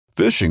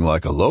Fishing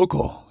like a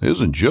local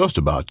isn't just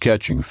about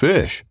catching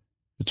fish.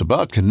 It's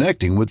about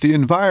connecting with the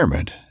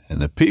environment and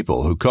the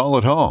people who call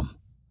it home.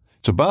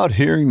 It's about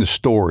hearing the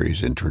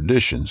stories and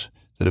traditions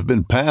that have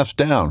been passed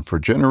down for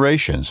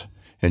generations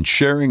and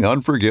sharing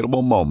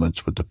unforgettable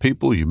moments with the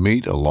people you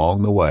meet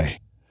along the way.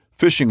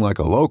 Fishing like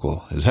a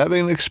local is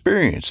having an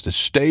experience that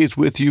stays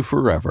with you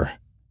forever.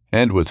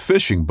 And with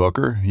Fishing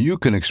Booker, you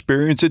can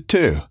experience it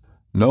too,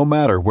 no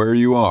matter where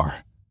you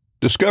are.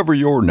 Discover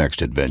your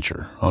next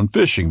adventure on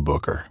Fishing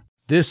Booker.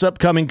 This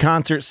upcoming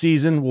concert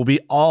season will be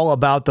all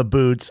about the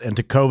boots, and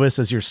Tecovas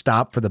is your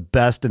stop for the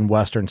best in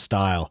Western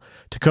style.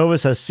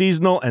 Tecovas has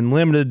seasonal and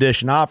limited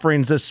edition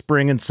offerings this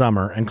spring and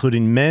summer,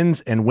 including men's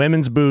and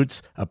women's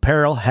boots,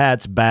 apparel,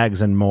 hats,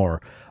 bags, and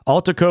more.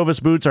 All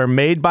Tecovas boots are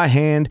made by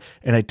hand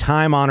in a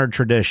time-honored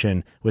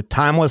tradition with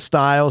timeless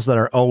styles that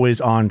are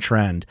always on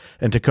trend.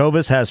 And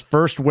Tecovas has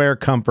first wear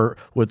comfort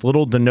with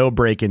little to no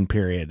break-in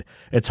period.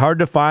 It's hard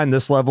to find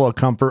this level of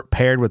comfort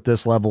paired with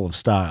this level of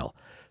style.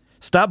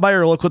 Stop by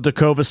your local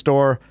Tecovas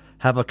store,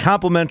 have a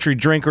complimentary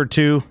drink or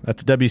two,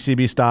 that's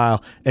WCB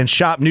style, and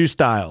shop new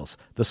styles.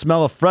 The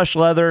smell of fresh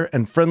leather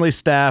and friendly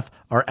staff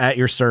are at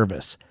your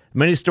service.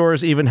 Many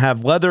stores even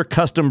have leather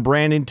custom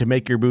branding to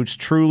make your boots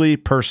truly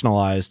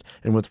personalized.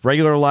 And with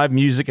regular live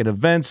music and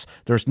events,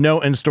 there's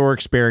no in-store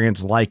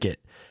experience like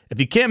it.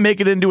 If you can't make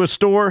it into a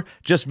store,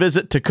 just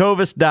visit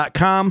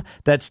tecovas.com.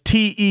 That's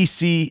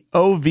TECOVAS.com.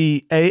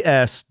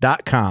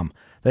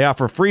 They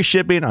offer free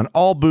shipping on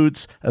all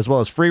boots, as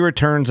well as free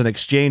returns and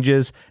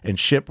exchanges, and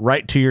ship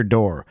right to your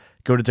door.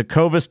 Go to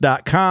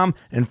tecovas.com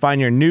and find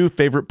your new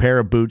favorite pair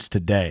of boots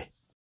today.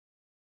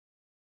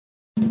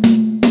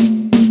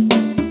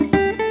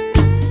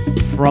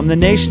 From the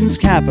nation's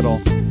capital,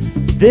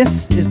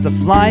 this is the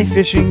Fly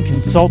Fishing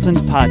Consultant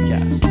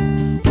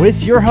Podcast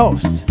with your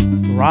host,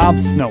 Rob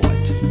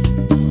Snowhite.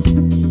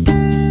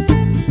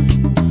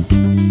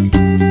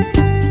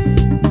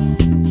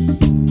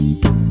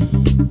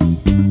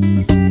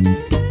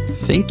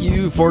 Thank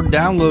you for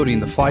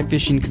downloading the Fly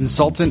Fishing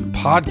Consultant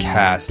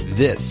Podcast.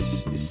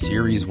 This is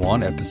Series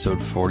 1,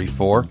 Episode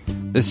 44,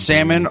 the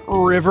Salmon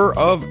River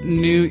of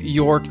New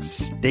York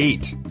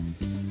State.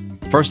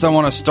 First, I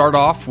want to start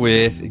off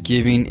with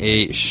giving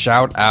a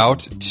shout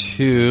out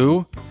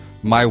to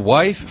my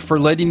wife for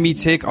letting me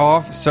take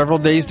off several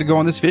days to go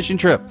on this fishing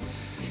trip.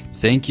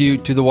 Thank you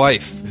to the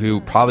wife,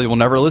 who probably will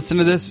never listen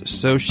to this,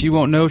 so she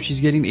won't know she's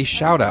getting a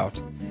shout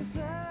out.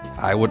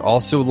 I would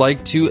also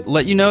like to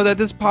let you know that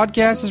this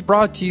podcast is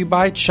brought to you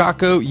by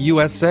Chaco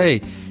USA,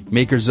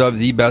 makers of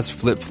the best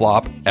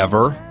flip-flop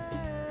ever.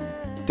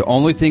 The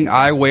only thing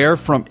I wear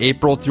from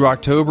April through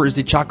October is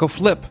the Chaco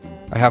Flip.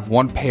 I have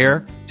one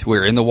pair to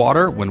wear in the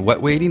water when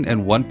wet wading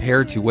and one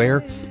pair to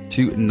wear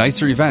to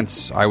nicer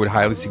events. I would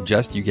highly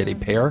suggest you get a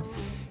pair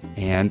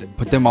and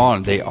put them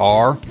on. They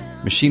are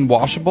machine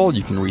washable.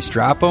 You can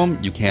restrap them.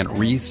 You can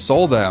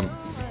resole them.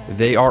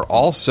 They are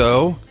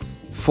also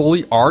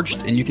fully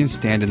arched and you can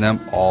stand in them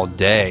all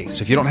day.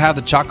 So if you don't have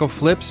the Chaco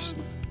Flips,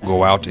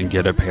 go out and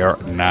get a pair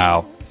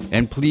now.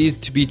 And please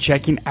to be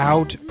checking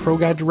out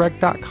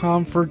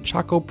ProGuideDirect.com for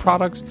Chaco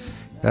products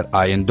that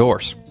I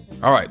endorse.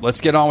 All right, let's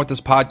get on with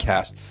this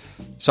podcast.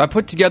 So I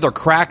put together a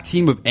crack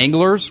team of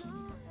anglers,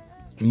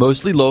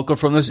 mostly local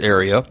from this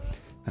area.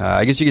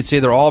 I guess you could say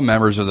they're all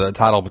members of the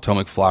Tidal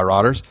Potomac Fly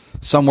Rodders.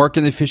 Some work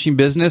in the fishing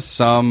business,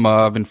 some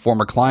have been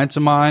former clients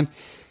of mine.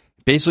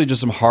 Basically just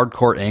some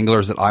hardcore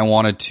anglers that I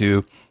wanted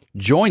to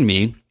join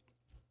me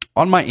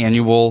on my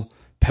annual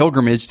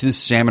pilgrimage to the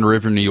Salmon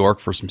River, New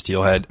York for some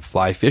steelhead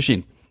fly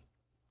fishing.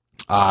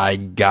 I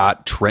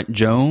got Trent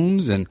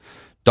Jones and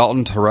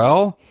Dalton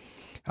Terrell.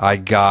 I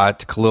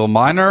got Khalil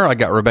Miner. I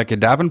got Rebecca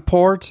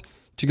Davenport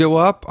to go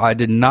up. I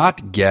did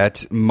not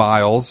get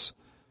Miles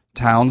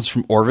Towns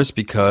from Orvis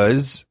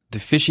because the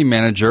fishing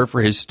manager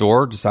for his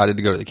store decided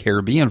to go to the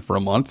Caribbean for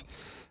a month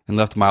and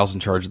left Miles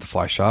in charge of the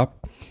fly shop.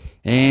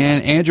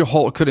 And Andrew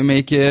Holt couldn't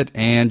make it,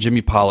 and Jimmy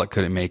Pollock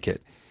couldn't make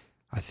it.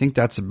 I think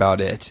that's about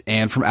it.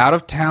 And from out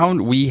of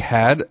town, we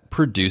had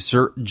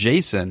producer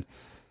Jason.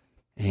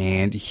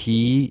 And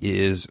he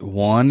is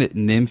one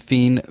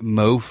nymphing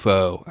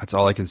mofo. That's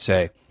all I can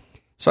say.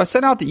 So I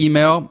sent out the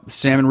email,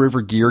 Salmon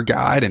River Gear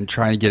Guide, and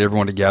trying to get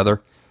everyone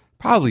together,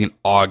 probably in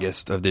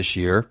August of this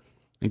year,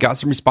 and got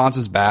some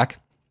responses back.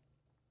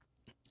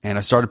 And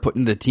I started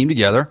putting the team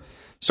together,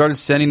 started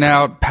sending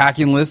out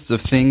packing lists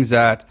of things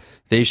that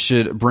they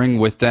should bring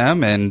with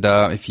them. And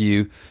if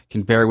you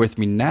can bear with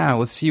me now,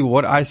 let's see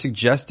what I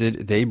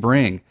suggested they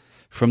bring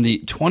from the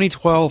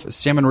 2012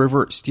 Salmon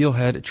River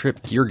Steelhead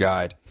Trip Gear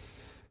Guide.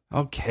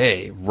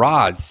 Okay,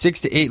 rods,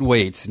 6 to 8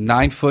 weights,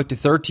 9 foot to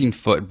 13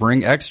 foot.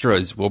 Bring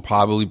extras. We'll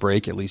probably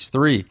break at least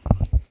 3.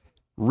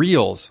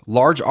 Reels,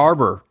 large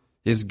arbor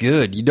is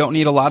good. You don't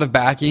need a lot of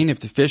backing.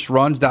 If the fish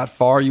runs that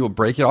far, you will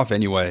break it off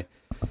anyway.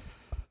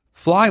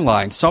 Fly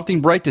line,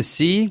 something bright to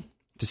see,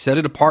 to set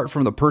it apart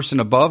from the person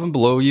above and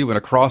below you and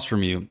across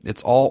from you.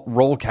 It's all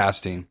roll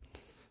casting.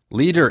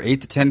 Leader,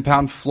 8 to 10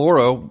 pound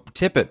fluoro,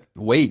 tippet,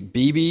 weight,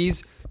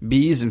 BBs,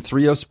 Bs, and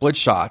 3/0 split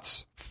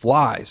shots.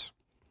 Flies,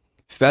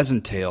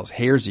 pheasant tails,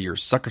 hare's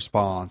ears, sucker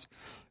spawns,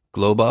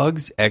 glow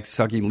bugs,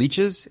 egg-sucking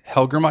leeches,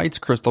 hellgrammites,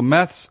 crystal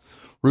meths,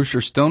 rooster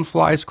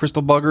stoneflies,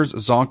 crystal buggers,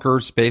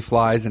 zonkers,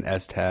 spayflies, and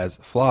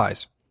Estaz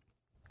flies.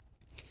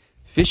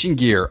 Fishing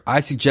gear. I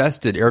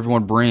suggested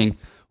everyone bring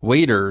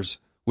waders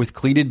with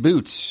cleated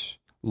boots,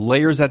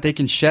 layers that they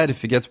can shed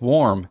if it gets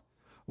warm,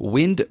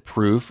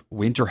 wind-proof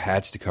winter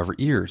hats to cover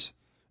ears,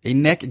 a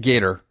neck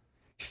gaiter,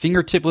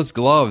 fingertipless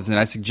gloves, and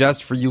I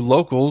suggest for you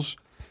locals,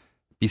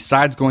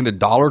 besides going to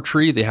Dollar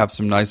Tree, they have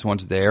some nice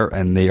ones there,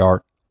 and they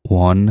are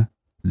 $1.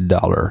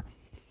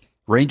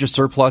 Ranger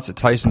Surplus at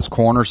Tyson's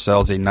Corner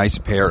sells a nice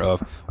pair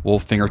of wool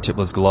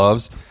fingertipless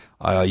gloves.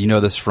 You know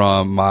this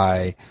from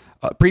my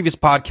previous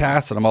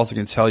podcast, and I'm also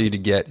going to tell you to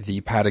get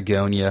the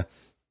Patagonia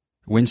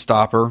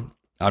Windstopper.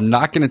 I'm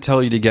not going to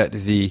tell you to get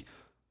the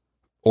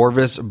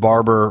Orvis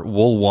Barber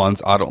wool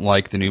ones. I don't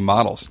like the new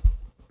models.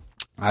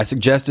 I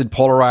suggested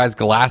polarized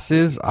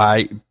glasses.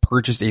 I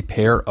purchased a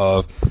pair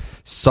of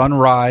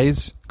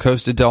Sunrise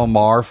Costa Del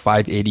Mar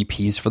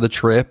 580Ps for the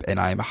trip, and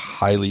I'm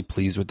highly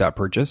pleased with that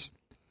purchase.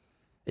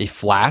 A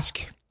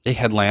flask, a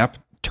headlamp,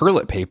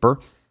 toilet paper,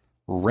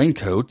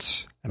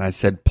 raincoats, and I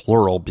said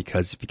plural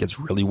because if it gets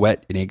really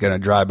wet, it ain't going to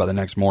dry by the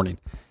next morning,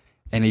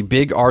 and a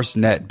big arse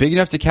net, big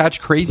enough to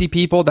catch crazy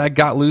people that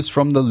got loose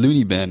from the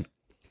loony bin.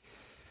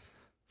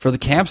 For the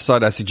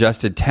campsite, I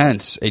suggested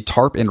tents, a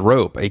tarp and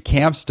rope, a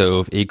camp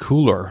stove, a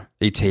cooler,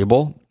 a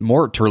table,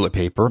 more toilet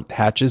paper,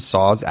 hatches,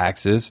 saws,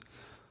 axes,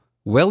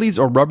 wellies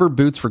or rubber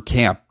boots for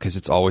camp because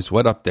it's always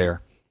wet up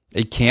there,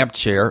 a camp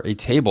chair, a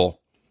table.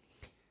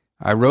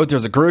 I wrote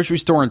there's a grocery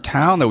store in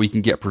town that we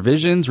can get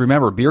provisions.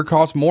 Remember, beer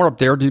costs more up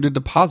there due to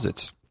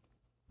deposits.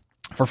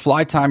 For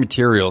fly tie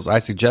materials, I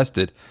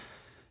suggested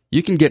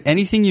you can get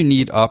anything you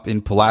need up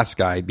in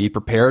Pulaski. Be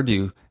prepared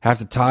to have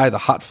to tie the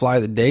hot fly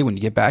of the day when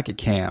you get back at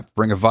camp.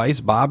 Bring a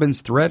vise,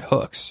 bobbins, thread,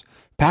 hooks.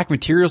 Pack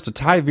materials to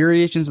tie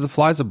variations of the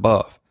flies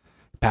above.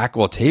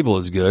 Packable table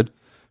is good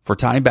for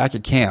tying back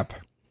at camp.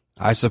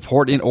 I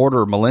support in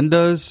order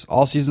Melinda's,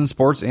 All Season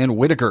Sports, and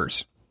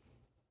Whitaker's.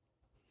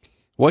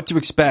 What to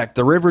expect?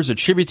 The river is a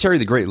tributary of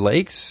the Great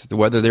Lakes. The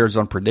weather there is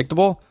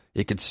unpredictable.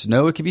 It could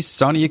snow, it could be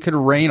sunny, it could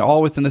rain,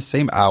 all within the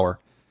same hour.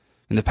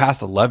 In the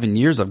past 11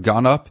 years, I've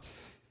gone up.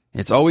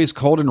 It's always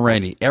cold and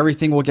rainy.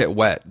 Everything will get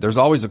wet. There's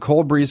always a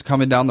cold breeze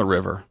coming down the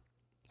river.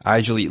 I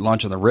usually eat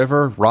lunch on the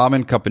river,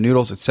 ramen, cup of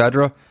noodles,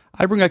 etc.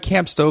 I bring a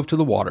camp stove to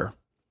the water.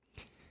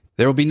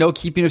 There will be no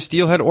keeping of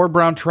steelhead or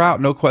brown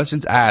trout. No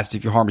questions asked.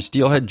 If you harm a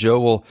steelhead, Joe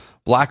will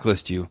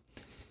blacklist you.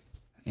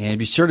 And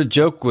be sure to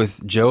joke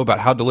with Joe about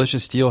how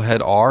delicious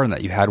steelhead are and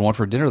that you had one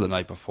for dinner the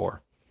night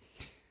before.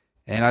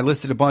 And I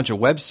listed a bunch of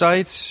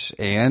websites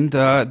and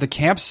the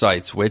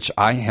campsites, which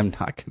I am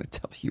not going to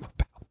tell you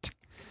about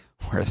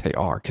where they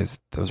are because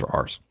those are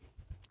ours.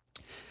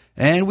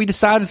 And we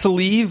decided to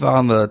leave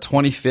on the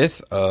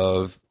 25th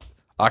of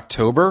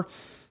October.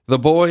 The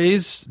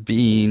boys,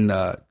 being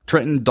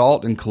Trenton,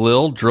 Dalt, and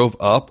Khalil, drove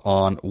up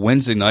on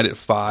Wednesday night at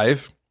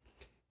 5.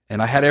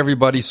 And I had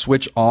everybody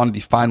switch on the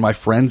Find My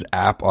Friends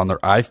app on their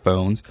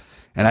iPhones.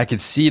 And I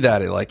could see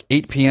that at like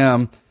 8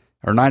 p.m.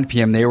 or 9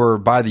 p.m. they were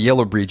by the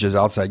Yellow Breeches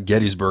outside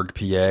Gettysburg,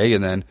 PA.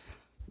 And then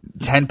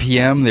 10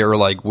 p.m. they were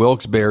like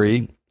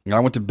Wilkes-Barre. I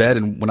went to bed,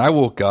 and when I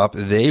woke up,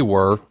 they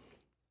were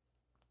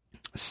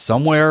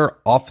somewhere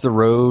off the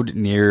road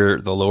near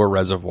the lower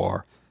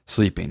reservoir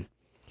sleeping.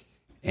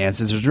 And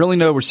since there's really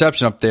no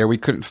reception up there, we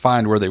couldn't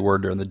find where they were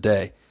during the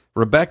day.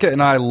 Rebecca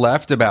and I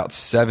left about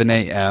 7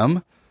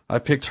 a.m. I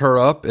picked her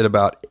up at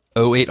about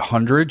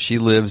 0800. She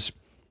lives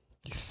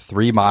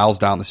 3 miles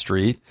down the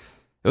street.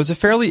 It was a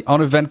fairly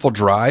uneventful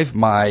drive.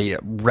 My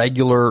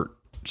regular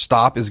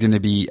stop is going to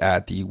be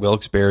at the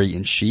Wilkes-Barre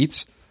in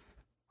Sheets.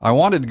 I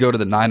wanted to go to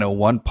the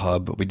 901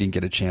 pub, but we didn't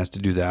get a chance to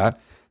do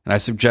that. And I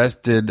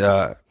subjected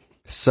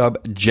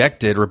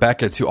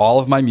Rebecca to all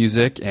of my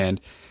music, and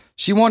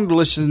she wanted to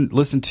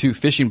listen to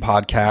fishing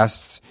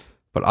podcasts,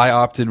 but I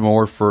opted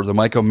more for the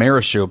Mike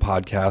O'Mara Show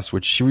podcast,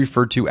 which she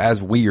referred to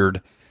as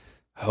weird.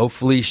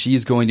 Hopefully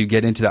she's going to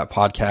get into that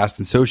podcast,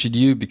 and so should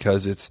you,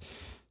 because it's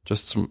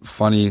just some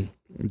funny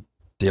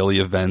daily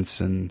events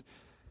and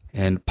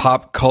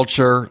pop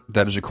culture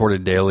that is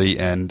recorded daily,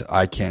 and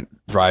I can't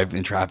drive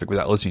in traffic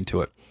without listening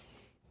to it.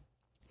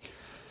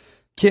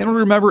 Can't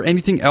remember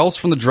anything else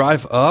from the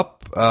drive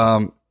up.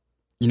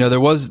 There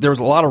was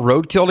a lot of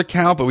roadkill to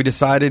count, but we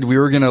decided we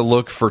were going to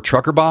look for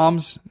trucker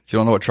bombs. If you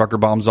don't know what trucker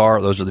bombs are,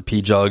 those are the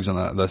pea jugs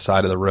on the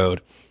side of the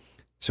road.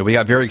 So we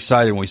got very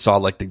excited when we saw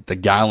like the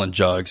gallon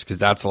jugs, because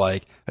that's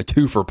like a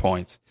 2 for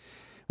points.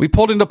 We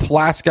pulled into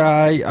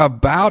Pulaski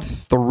about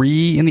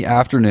 3 in the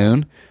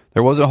afternoon.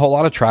 There wasn't a whole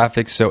lot of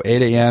traffic, so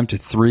 8 a.m. to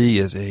 3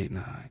 is 8,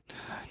 9, 10,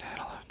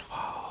 11,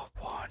 12,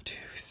 1, 2,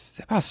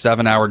 3. About a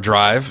 7-hour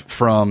drive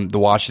from the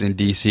Washington,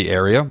 D.C.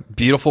 area.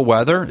 Beautiful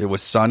weather. It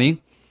was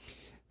sunny.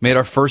 Made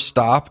our first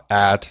stop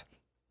at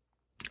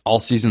All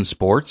Season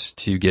Sports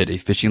to get a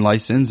fishing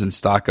license and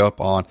stock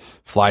up on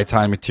fly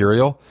tie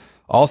material.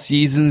 All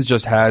Seasons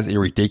just has a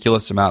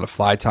ridiculous amount of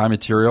fly tie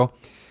material.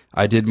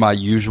 I did my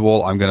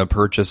usual. I'm going to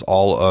purchase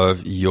all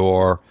of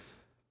your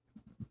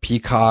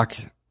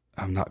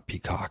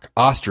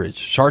ostrich,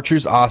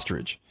 chartreuse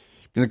ostrich,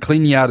 going to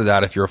clean you out of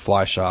that if you're a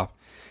fly shop.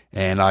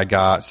 And I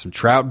got some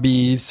trout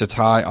beads to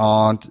tie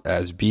on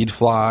as bead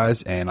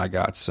flies, and I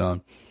got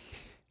some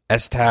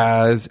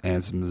Estaz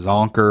and some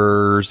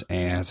zonkers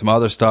and some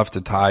other stuff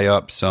to tie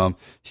up some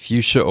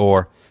fuchsia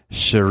or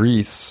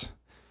cerise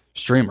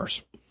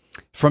streamers.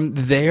 From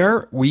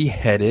there, we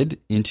headed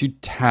into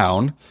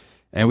town,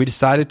 and we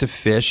decided to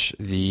fish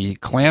the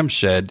clam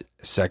shed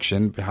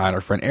section behind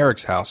our friend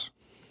Eric's house.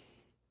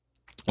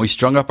 We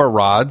strung up our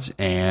rods,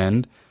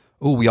 and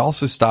we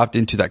also stopped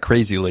into that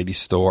crazy lady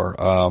store,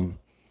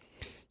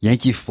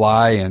 Yankee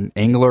Fly and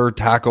Angler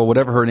Tackle,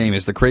 whatever her name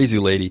is, the crazy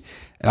lady.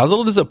 And I was a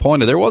little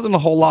disappointed. There wasn't a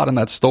whole lot in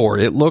that store.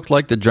 It looked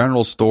like the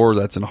general store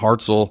that's in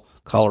Hartselle,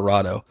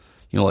 Colorado.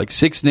 You know, like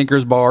 6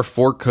 Snickers bars,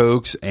 4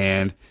 Cokes,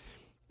 and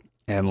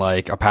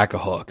like a pack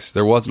of hooks.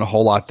 There wasn't a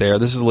whole lot there.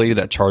 This is a lady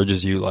that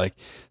charges you like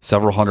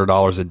several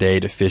 $100s a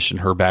day to fish in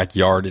her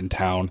backyard in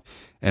town,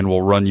 and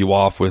will run you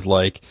off with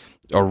like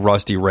a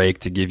rusty rake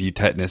to give you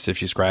tetanus if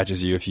she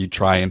scratches you if you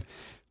try and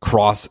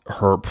cross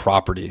her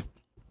property.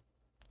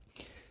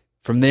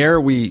 From there,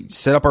 we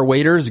set up our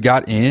waders,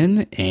 got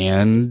in,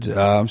 and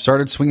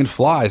started swinging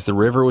flies. The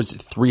river was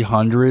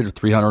 300 or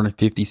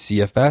 350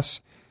 CFS.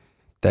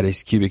 That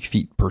is cubic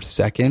feet per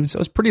second. So it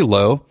was pretty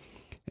low,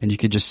 and you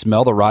could just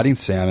smell the rotting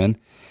salmon.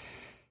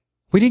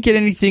 We didn't get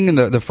anything in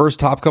the first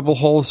top couple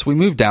holes, so we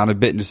moved down a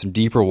bit into some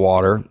deeper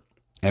water,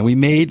 and we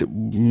made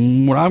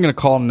what I'm going to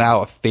call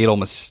now a fatal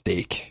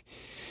mistake.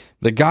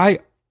 The guy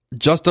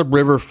just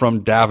upriver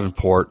from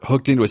Davenport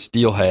hooked into a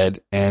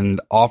steelhead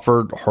and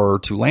offered her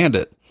to land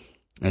it.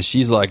 And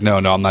she's like, no,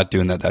 I'm not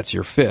doing that. That's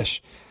your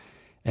fish.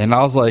 And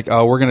I was like,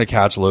 oh, we're going to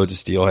catch loads of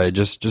steelhead.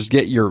 Just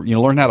get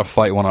learn how to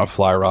fight one on a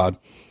fly rod.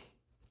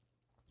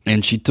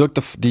 And she took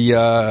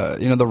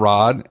the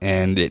rod,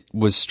 and it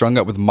was strung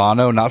up with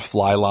mono, not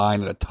fly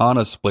line, and a ton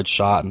of split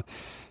shot and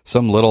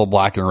some little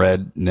black and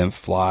red nymph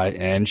fly.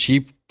 And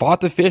she fought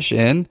the fish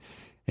in,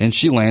 and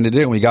she landed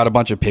it, and we got a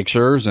bunch of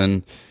pictures,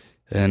 and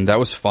that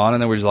was fun.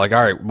 And then we're just like,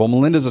 all right, well,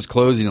 Melinda's is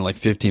closing in like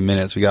 15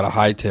 minutes. We got to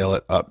hightail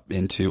it up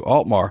into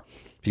Altmar,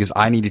 because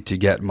I needed to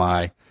get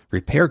my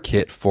repair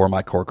kit for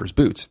my Corker's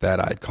boots that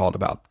I'd called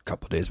about a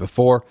couple of days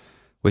before,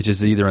 which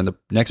is either in the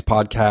next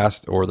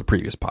podcast or the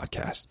previous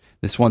podcast.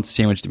 This one's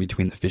sandwiched in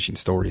between the fishing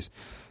stories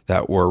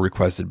that were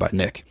requested by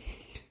Nick,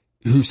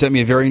 who sent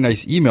me a very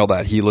nice email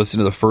that he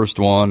listened to the first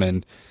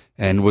one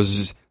and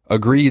was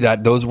agreed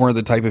that those weren't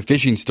the type of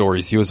fishing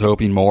stories. He was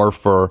hoping more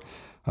for,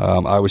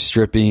 I was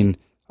stripping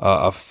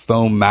a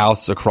foam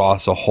mouse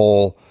across a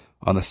hole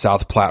on the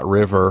South Platte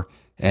River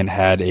and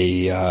had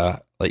a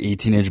like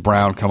 18-inch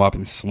brown come up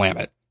and slam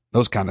it.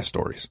 Those kind of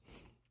stories.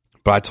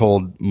 But I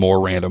told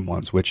more random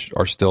ones, which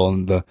are still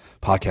in the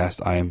podcast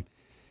I am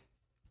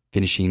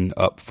finishing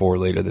up for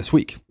later this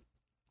week.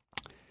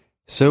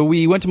 So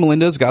we went to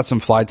Melinda's, got some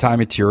fly tie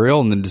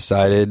material, and then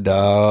decided,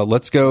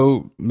 let's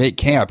go make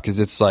camp, because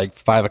it's like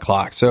 5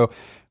 o'clock. So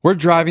we're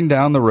driving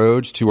down the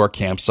roads to our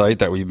campsite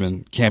that we've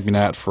been camping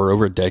at for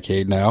over a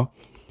decade now.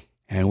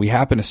 And we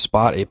happen to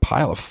spot a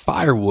pile of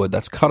firewood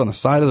that's cut on the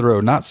side of the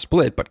road, not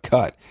split, but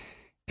cut.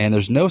 And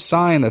there's no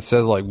sign that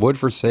says like wood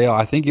for sale.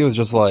 I think it was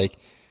just like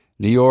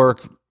New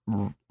York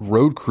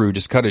road crew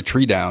just cut a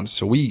tree down.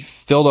 So we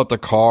filled up the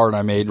car, and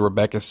I made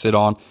Rebecca sit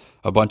on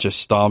a bunch of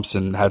stumps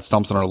and had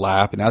stumps on her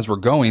lap. And as we're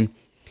going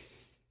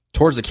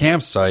towards the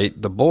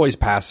campsite, the boys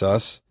pass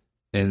us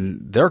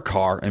in their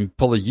car and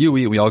pull a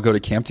Yui, and we all go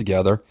to camp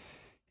together.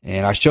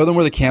 And I show them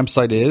where the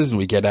campsite is, and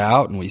we get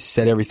out and we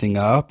set everything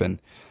up,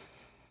 and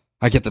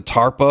I get the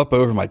tarp up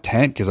over my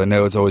tent because I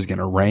know it's always going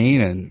to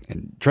rain.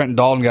 And Trent and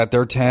Dalton got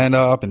their tent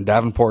up, and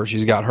Davenport,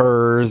 she's got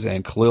hers,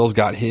 and Khalil's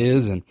got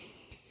his. And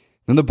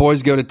then the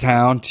boys go to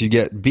town to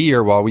get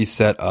beer while we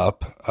set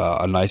up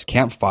a nice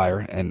campfire.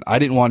 And I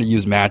didn't want to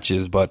use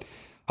matches, but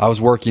I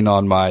was working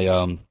on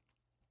my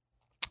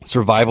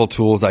survival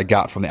tools I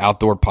got from the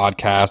Outdoor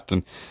Podcast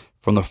and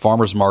from the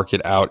farmer's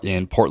market out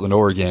in Portland,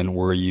 Oregon,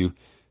 where you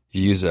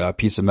use a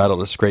piece of metal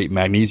to scrape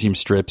magnesium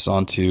strips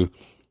onto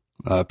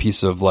a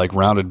piece of like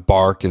rounded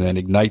bark and then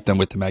ignite them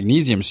with the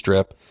magnesium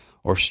strip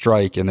or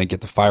strike and then get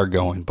the fire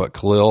going. But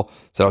Khalil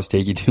said I was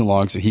taking too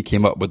long, so he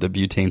came up with a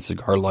butane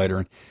cigar lighter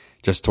and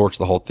just torched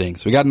the whole thing.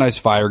 So we got a nice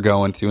fire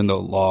going, threw in the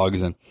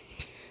logs, and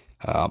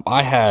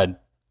I had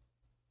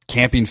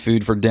camping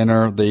food for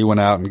dinner. They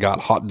went out and got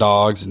hot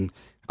dogs, and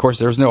of course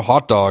there was no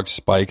hot dog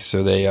spikes,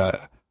 so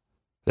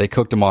they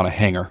cooked them on a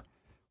hanger,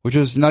 which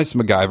was nice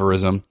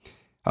MacGyverism.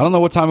 I don't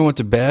know what time we went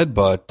to bed,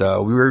 but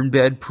we were in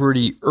bed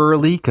pretty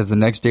early because the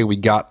next day we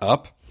got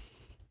up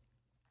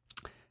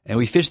and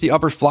we fished the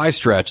upper fly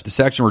stretch, the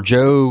section where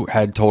Joe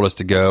had told us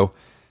to go.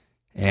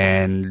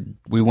 And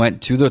we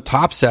went to the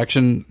top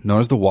section known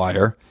as the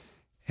Wire.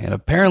 And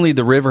apparently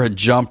the river had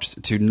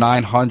jumped to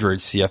 900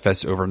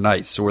 CFS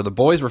overnight. So where the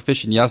boys were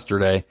fishing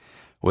yesterday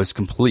was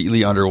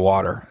completely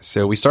underwater.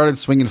 So we started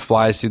swinging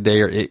flies through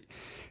there.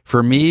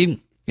 For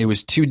me, it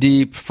was too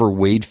deep for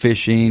wade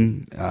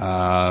fishing.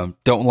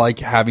 Don't like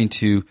having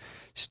to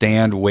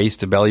stand waist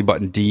to belly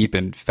button deep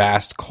in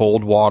fast,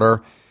 cold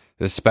water,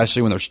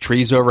 especially when there's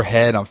trees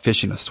overhead. I'm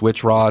fishing a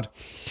switch rod.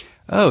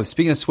 Oh,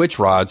 speaking of switch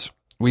rods,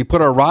 we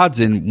put our rods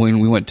in when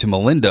we went to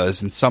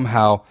Melinda's, and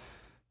somehow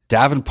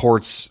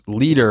Davenport's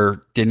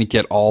leader didn't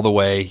get all the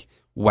way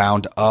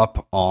wound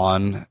up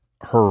on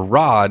her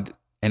rod,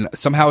 and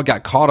somehow it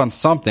got caught on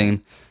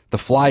something. The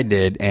fly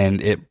did,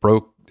 and it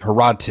broke her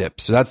rod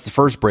tip. So that's the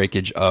first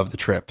breakage of the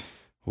trip,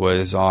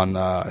 was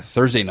on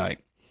Thursday night.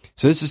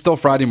 So this is still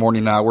Friday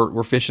morning now.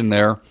 We're fishing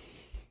there.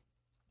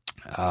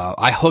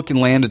 I hook and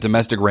land a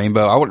domestic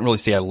rainbow. I wouldn't really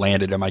say I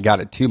landed him. I got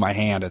it to my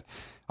hand, and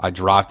I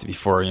dropped it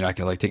before I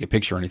could take a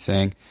picture or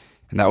anything.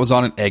 And that was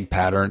on an egg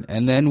pattern.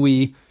 And then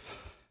we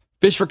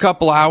fished for a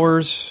couple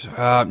hours.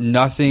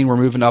 Nothing. We're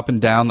moving up and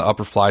down the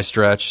upper fly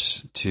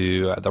stretch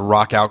to the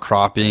rock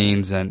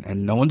outcroppings,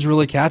 and no one's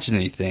really catching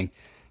anything.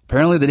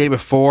 Apparently the day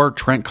before,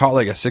 Trent caught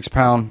like a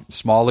 6-pound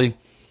smallie.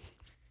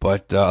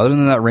 But other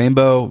than that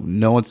rainbow,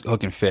 no one's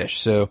hooking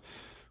fish. So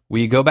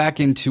we go back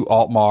into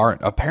Altmar.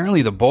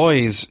 Apparently the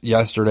boys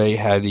yesterday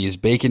had these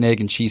bacon, egg,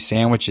 and cheese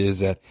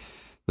sandwiches at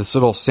this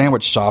little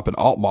sandwich shop in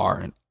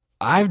Altmar. And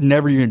I've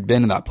never even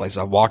been in that place.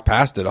 I've walked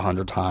past it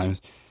 100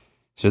 times.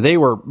 So they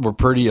were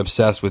pretty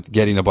obsessed with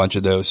getting a bunch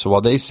of those. So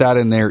while they sat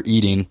in there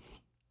eating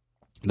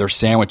their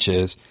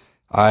sandwiches,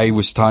 I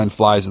was tying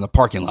flies in the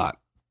parking lot.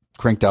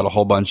 Cranked out a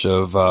whole bunch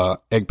of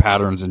egg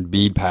patterns and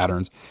bead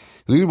patterns.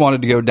 We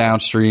wanted to go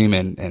downstream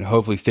and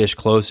hopefully fish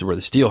close to where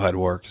the steelhead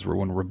were. Because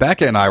when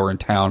Rebecca and I were in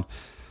town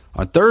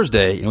on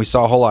Thursday, and we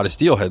saw a whole lot of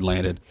steelhead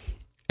landed.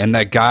 And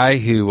that guy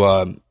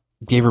who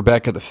gave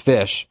Rebecca the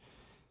fish,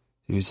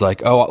 he was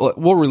like, "Oh,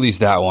 we'll release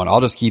that one.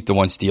 I'll just keep the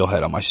one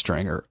steelhead on my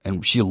stringer."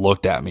 And she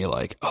looked at me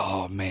like,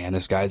 "Oh man,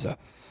 this guy's a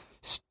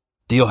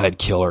steelhead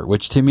killer."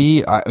 Which to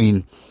me, I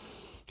mean,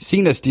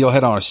 seeing a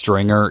steelhead on a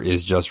stringer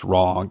is just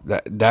wrong.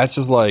 That's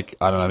just like,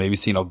 I don't know, maybe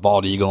seeing a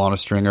bald eagle on a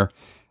stringer.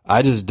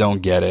 I just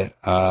don't get it.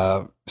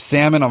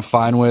 Salmon I'm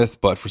fine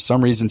with, but for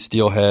some reason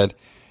steelhead,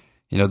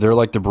 they're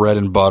like the bread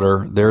and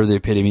butter. They're the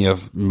epitome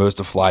of most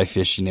of fly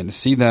fishing, and to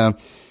see them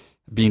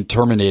being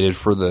terminated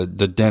for the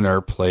dinner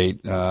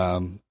plate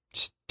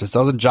just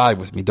doesn't jive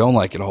with me. Don't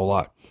like it a whole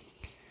lot.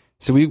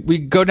 So we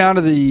go down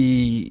to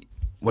the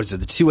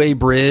 2A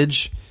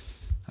bridge,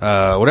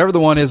 whatever the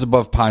one is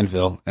above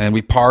Pineville, and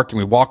we park and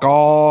we walk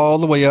all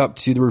the way up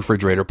to the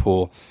refrigerator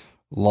pool.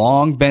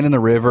 Long bend in the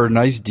river,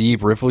 nice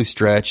deep, riffly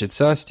stretch. It's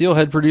a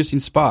steelhead producing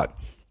spot.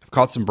 I've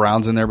caught some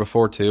browns in there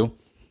before too.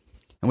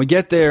 And we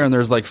get there and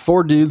there's like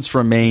 4 dudes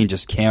from Maine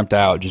just camped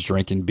out, just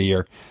drinking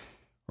beer.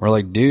 We're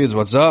like, "Dudes,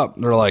 what's up?"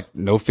 They're like,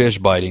 "No fish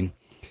biting."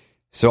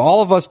 So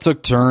all of us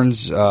took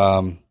turns,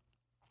 the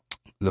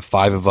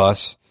 5 of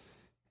us.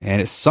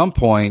 And at some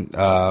point,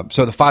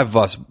 so the 5 of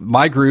us,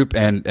 my group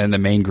and the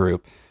main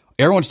group,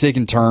 everyone's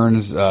taking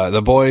turns.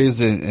 The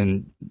boys,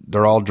 and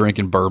they're all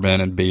drinking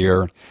bourbon and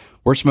beer.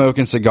 We're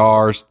smoking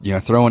cigars,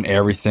 throwing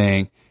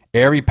everything,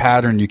 every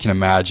pattern you can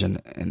imagine,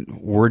 and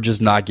we're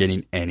just not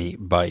getting any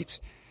bites.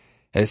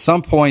 At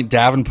some point,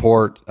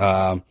 Davenport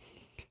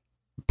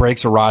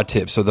breaks a rod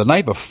tip. So the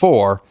night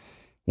before,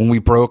 when we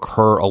broke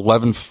her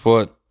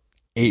 11-foot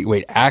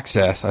 8-weight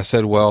access, I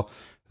said, well,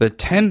 the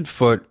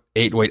 10-foot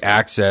 8-weight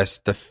access,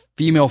 the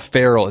female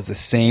ferrule is the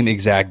same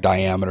exact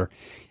diameter.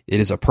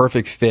 It is a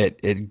perfect fit.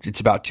 It's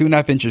about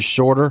 2.5 inches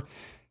shorter,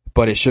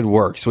 but it should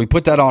work. So we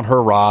put that on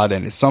her rod,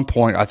 and at some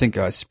point, I think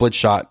a split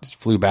shot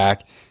flew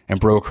back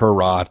and broke her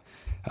rod.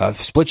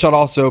 Split shot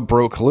also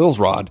broke Khalil's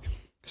rod.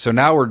 So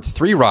now we're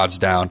 3 rods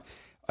down,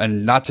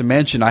 and not to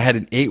mention I had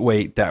an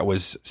 8-weight that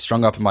was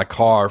strung up in my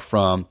car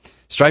from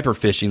striper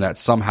fishing that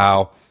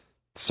somehow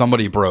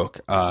somebody broke.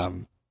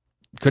 Could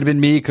have been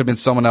me, could have been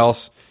someone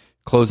else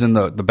closing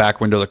the back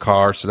window of the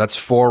car. So that's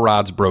 4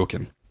 rods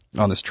broken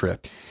on this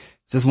trip.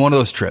 It's just one of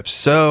those trips.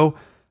 So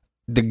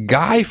the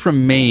guy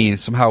from Maine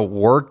somehow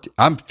worked.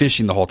 I'm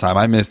fishing the whole time.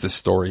 I missed this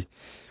story.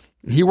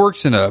 He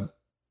works in a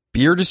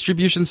beer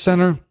distribution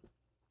center.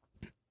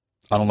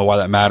 I don't know why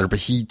that mattered, but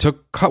he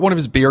cut one of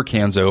his beer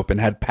cans open,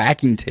 had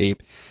packing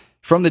tape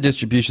from the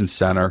distribution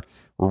center,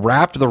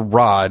 wrapped the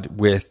rod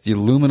with the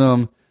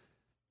aluminum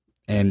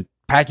and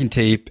packing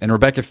tape, and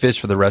Rebecca fished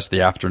for the rest of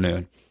the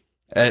afternoon.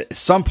 At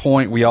some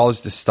point, we all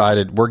just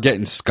decided we're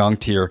getting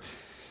skunked here.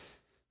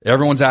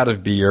 Everyone's out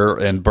of beer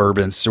and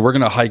bourbon, so we're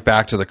going to hike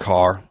back to the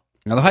car.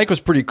 Now, the hike was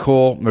pretty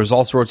cool. There's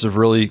all sorts of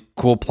really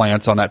cool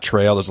plants on that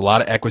trail. There's a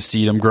lot of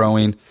equisetum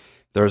growing.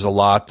 There's a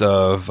lot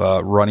of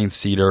running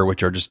cedar,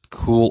 which are just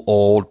cool,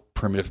 old,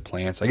 primitive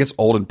plants. I guess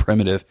old and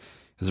primitive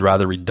is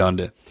rather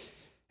redundant.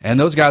 And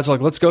those guys are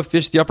like, "Let's go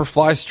fish the upper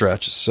fly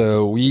stretch."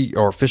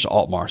 Or fish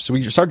Altmar. So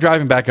we start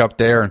driving back up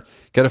there and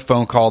get a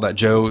phone call that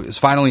Joe is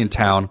finally in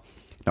town.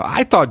 Now,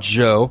 I thought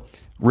Joe,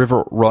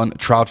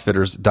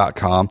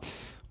 riverruntroutfitters.com,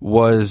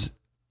 was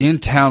in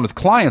town with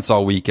clients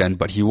all weekend,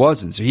 but he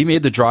wasn't. So he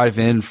made the drive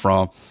in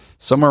from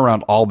somewhere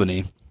around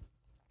Albany.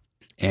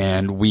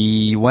 And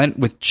we went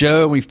with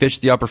Joe. We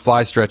fished the upper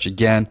fly stretch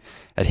again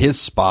at his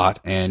spot.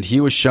 And he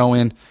was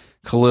showing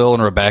Khalil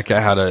and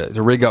Rebecca how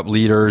to rig up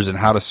leaders and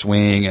how to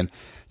swing, and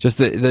just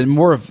the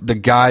more of the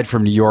guide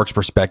from New York's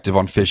perspective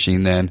on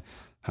fishing than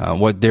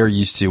what they're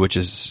used to, which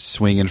is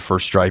swinging for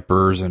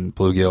stripers and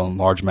bluegill and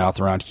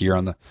largemouth around here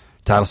on the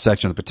tidal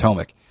section of the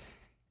Potomac.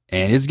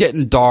 And it's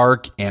getting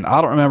dark, and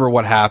I don't remember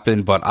what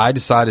happened, but I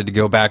decided to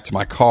go back to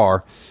my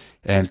car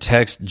and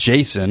text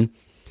Jason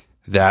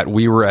that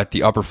we were at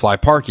the Upper Fly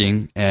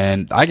parking,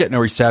 and I get no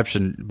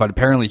reception, but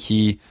apparently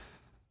he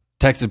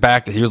texted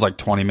back that he was like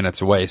 20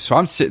 minutes away. So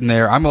I'm sitting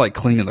there, I'm like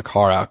cleaning the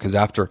car out, because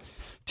after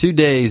 2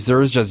 days, there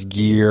was just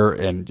gear,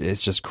 and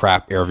it's just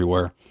crap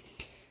everywhere.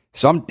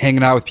 So I'm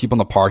hanging out with people in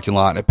the parking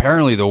lot, and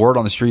apparently the word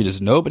on the street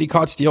is nobody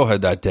caught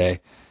steelhead that day.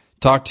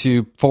 Talked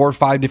to 4 or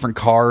 5 different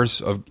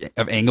cars of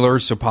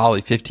anglers, so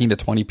probably 15 to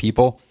 20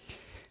 people.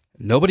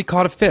 Nobody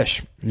caught a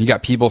fish. You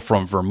got people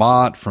from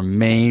Vermont, from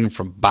Maine,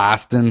 from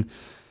Boston.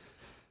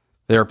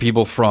 There are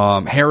people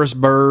from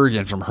Harrisburg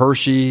and from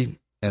Hershey,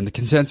 and the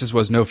consensus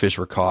was no fish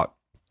were caught.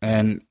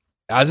 And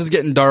as it's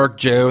getting dark,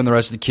 Joe and the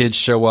rest of the kids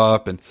show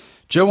up, and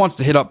Joe wants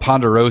to hit up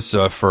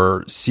Ponderosa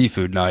for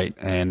seafood night,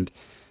 and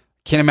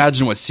can't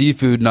imagine what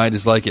seafood night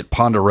is like at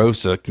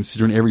Ponderosa,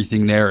 considering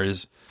everything there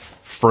is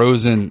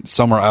frozen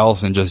somewhere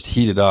else and just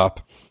heated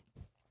up.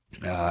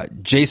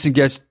 Jason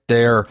gets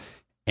there,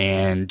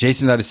 and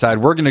Jason and I decide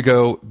we're going to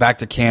go back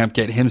to camp,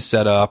 get him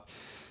set up,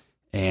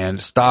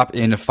 and stop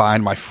in to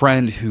find my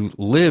friend who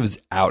lives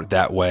out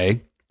that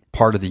way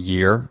part of the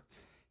year,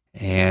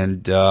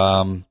 and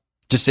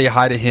just say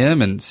hi to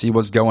him and see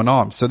what's going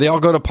on. So they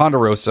all go to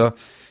Ponderosa.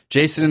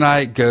 Jason and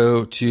I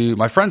go to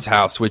my friend's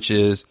house, which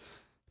is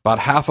about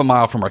half a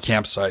mile from our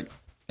campsite,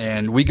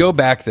 and we go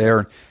back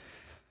there.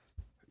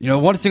 You know,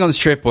 one thing on this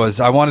trip was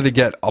I wanted to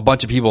get a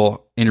bunch of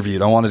people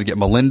interviewed. I wanted to get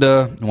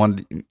Melinda. I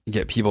wanted to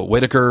get people at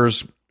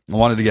Whitaker's. I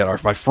wanted to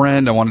get my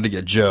friend. I wanted to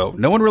get Joe.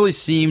 No one really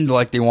seemed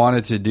like they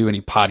wanted to do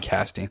any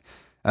podcasting.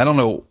 I don't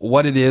know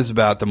what it is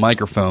about the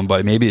microphone,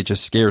 but maybe it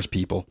just scares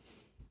people.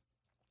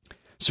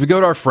 So we go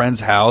to our friend's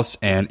house,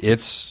 and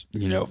it's,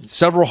 you know,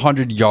 several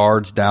hundred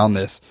yards down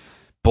this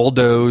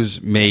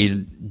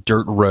bulldoze-made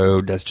dirt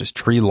road that's just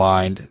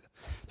tree-lined.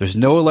 There's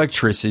no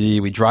electricity.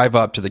 We drive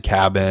up to the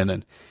cabin,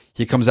 and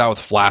he comes out with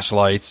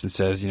flashlights and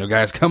says, you know,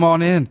 guys, come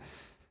on in.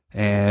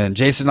 And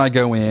Jason and I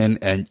go in,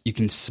 and you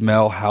can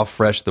smell how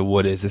fresh the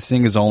wood is. This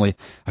thing is only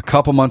a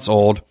couple months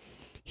old.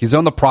 He's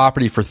owned the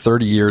property for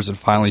 30 years and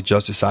finally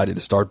just decided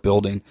to start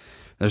building.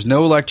 There's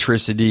no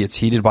electricity. It's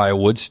heated by a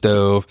wood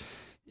stove.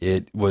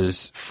 It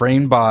was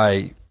framed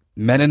by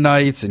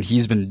Mennonites, and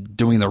he's been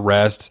doing the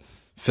rest,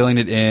 filling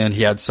it in.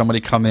 He had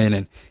somebody come in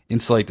and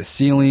insulate the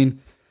ceiling.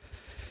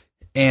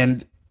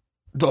 And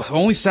the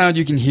only sound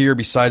you can hear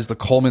besides the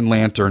Coleman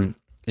lantern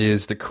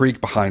is the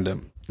creek behind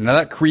him. Now,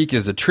 that creek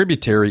is a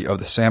tributary of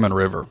the Salmon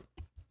River,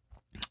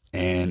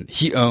 and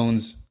he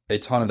owns a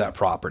ton of that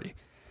property.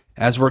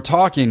 As we're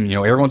talking, you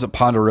know, everyone's at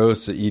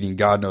Ponderosa eating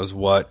God knows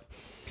what.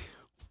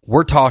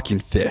 We're talking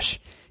fish.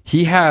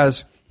 He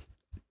has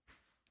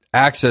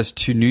access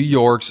to New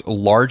York's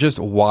largest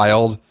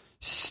wild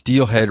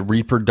steelhead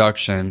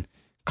reproduction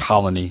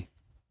colony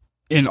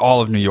in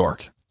all of New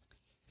York.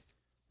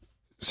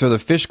 So the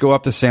fish go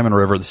up the Salmon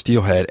River, the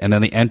steelhead, and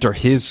then they enter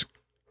his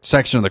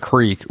section of the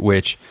creek,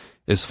 which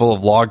is full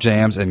of log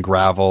jams and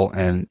gravel.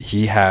 And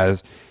he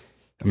has,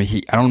 I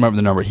don't remember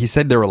the number. He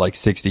said there were like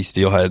 60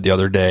 steelhead the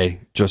other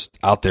day, just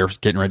out there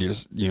getting ready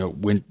to, you know,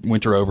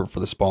 winter over for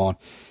the spawn.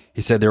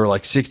 He said there were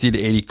like 60 to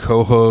 80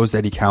 cohos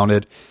that he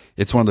counted.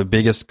 It's one of the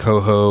biggest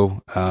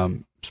coho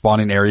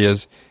spawning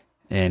areas,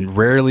 and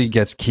rarely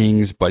gets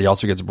kings, but he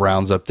also gets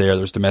browns up there.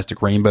 There's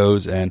domestic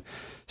rainbows and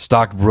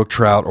stocked brook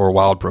trout or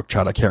wild brook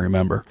trout, I can't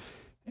remember.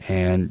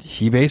 And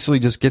he basically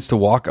just gets to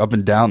walk up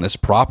and down this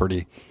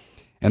property.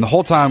 And the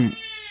whole time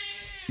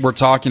we're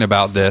talking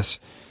about this,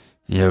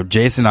 you know,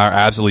 Jason and I are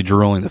absolutely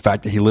drooling the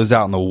fact that he lives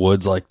out in the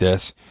woods like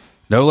this.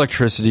 No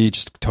electricity,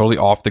 just totally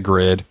off the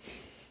grid.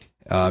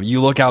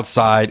 You look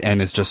outside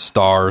and it's just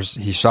stars.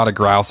 He shot a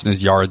grouse in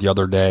his yard the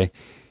other day.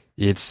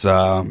 It's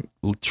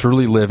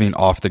truly living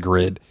off the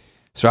grid.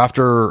 So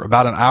after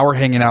about an hour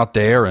hanging out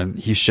there, and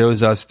he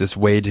shows us this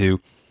way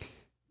to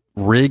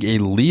rig a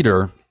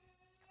leader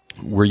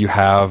where you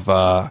have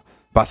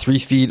about 3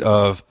 feet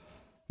of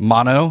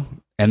mono,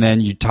 and then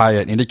you tie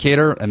an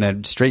indicator, and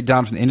then straight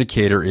down from the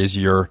indicator is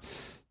your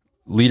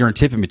leader and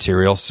tippet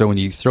material. So when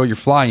you throw your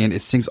fly in,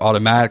 it sinks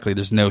automatically.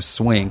 There's no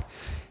swing.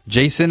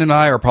 Jason and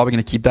I are probably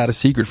going to keep that a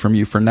secret from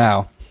you for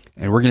now,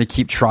 and we're going to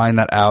keep trying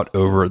that out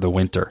over the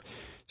winter.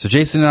 So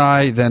Jason and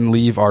I then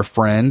leave our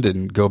friend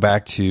and go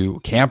back to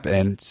camp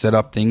and set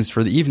up things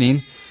for the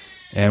evening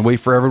and wait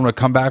for everyone to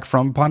come back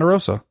from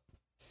Ponderosa.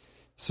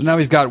 So now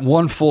we've got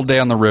one full day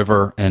on the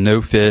river and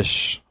no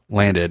fish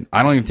landed.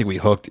 I don't even think we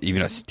hooked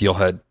even a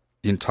steelhead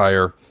the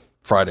entire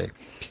Friday.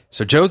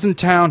 So Joe's in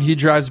town. He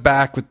drives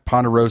back with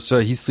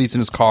Ponderosa. He sleeps in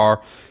his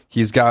car.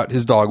 He's got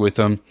his dog with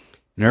him.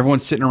 And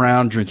everyone's sitting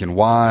around drinking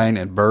wine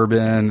and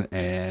bourbon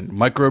and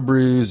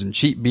microbrews and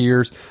cheap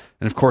beers.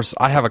 And of course,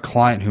 I have a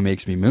client who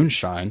makes me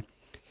moonshine,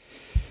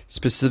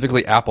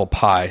 specifically apple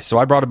pie. So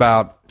I brought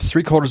about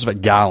 3/4 of a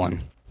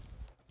gallon.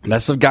 And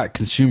that stuff got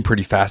consumed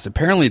pretty fast.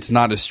 Apparently, it's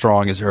not as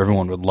strong as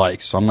everyone would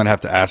like. So I'm going to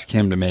have to ask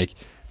him to make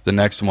the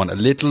next one a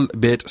little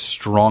bit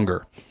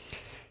stronger.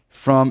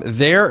 From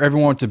there,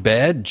 everyone went to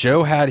bed.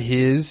 Joe had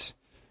his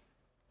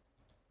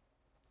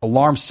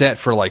alarm set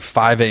for like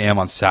 5 a.m.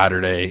 on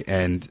Saturday,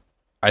 and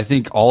I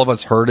think all of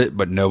us heard it,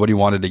 but nobody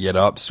wanted to get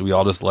up, so we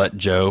all just let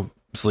Joe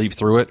sleep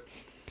through it.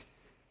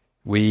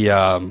 We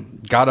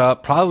got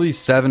up probably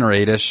 7 or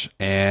 8ish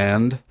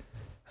and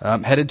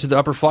headed to the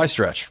upper fly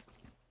stretch.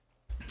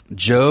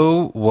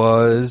 Joe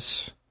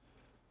was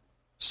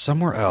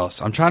somewhere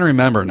else. I'm trying to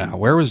remember now.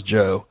 Where was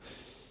Joe?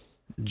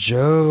 Maybe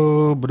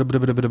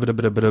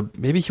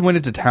he went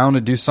into town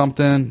to do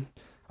something.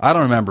 I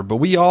don't remember, but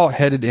we all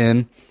headed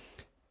in,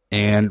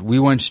 and we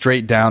went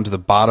straight down to the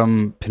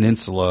bottom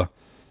peninsula,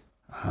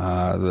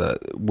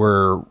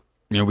 where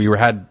we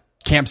had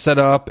camp set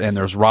up, and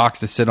there's rocks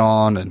to sit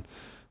on, and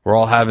we're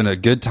all having a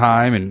good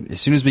time. And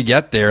as soon as we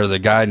get there, the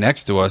guy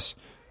next to us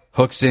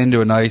hooks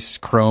into a nice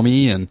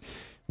chromie, and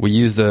we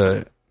use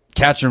the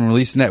catch and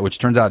release net, which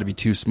turns out to be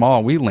too small,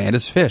 and we land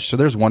his fish. So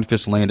there's one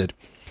fish landed.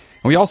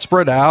 And we all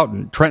spread out,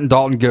 and Trent and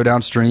Dalton go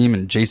downstream,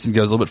 and Jason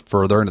goes a little bit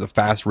further into the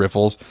fast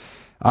riffles.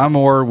 I'm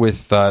more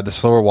with the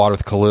slower water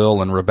with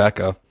Khalil and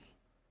Rebecca.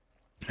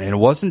 And it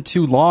wasn't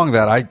too long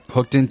that I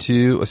hooked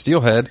into a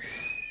steelhead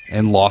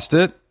and lost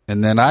it.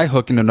 And then I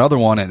hook into another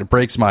one, and it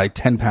breaks my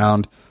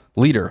 10-pound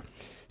leader.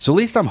 So at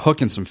least I'm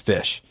hooking some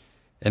fish.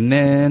 And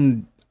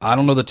then, I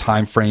don't know the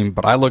time frame,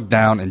 but I look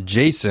down, and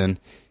Jason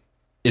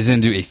is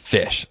into a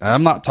fish. And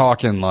I'm not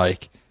talking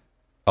like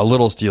a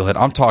little steelhead.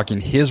 I'm talking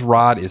his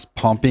rod is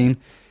pumping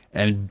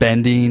and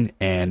bending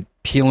and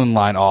peeling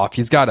line off.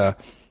 He's got a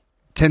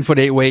 10-foot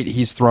 8 weight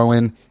he's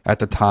throwing at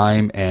the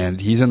time,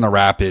 and he's in the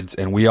rapids,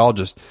 and we all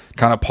just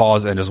kind of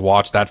pause and just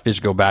watch that fish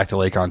go back to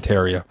Lake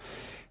Ontario.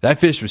 That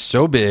fish was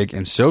so big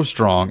and so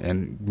strong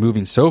and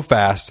moving so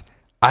fast,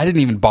 I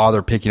didn't even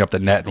bother picking up the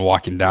net and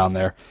walking down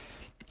there.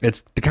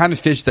 It's the kind of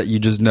fish that you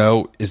just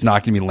know is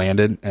not going to be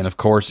landed, and of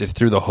course, it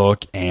threw the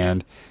hook,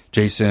 and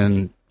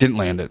Jason didn't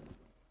land it.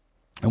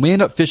 And we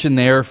end up fishing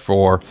there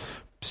for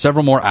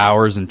several more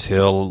hours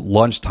until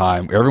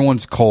lunchtime.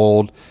 Everyone's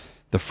cold.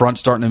 The front's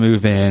starting to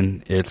move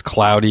in. It's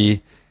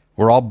cloudy.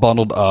 We're all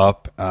bundled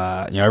up.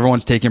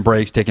 Everyone's taking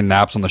breaks, taking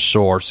naps on the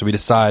shore. So we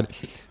decide,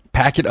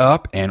 pack it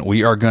up, and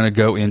we are going to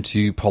go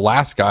into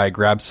Pulaski,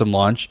 grab some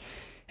lunch,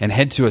 and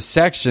head to a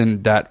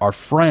section that our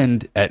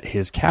friend at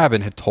his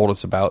cabin had told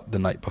us about the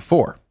night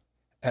before.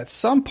 At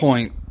some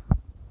point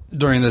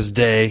during this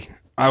day,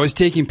 I was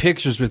taking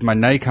pictures with my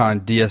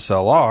Nikon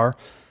DSLR,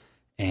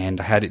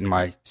 and I had it in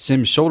my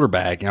Simms shoulder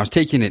bag, and I was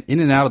taking it in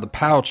and out of the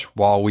pouch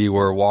while we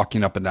were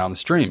walking up and down the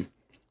stream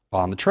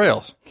on the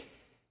trails.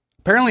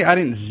 Apparently, I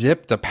didn't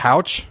zip the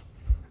pouch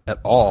at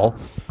all,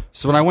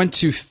 so when I went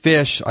to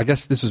fish, I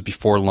guess this was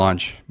before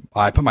lunch,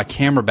 I put my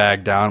camera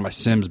bag down, my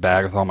Simms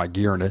bag with all my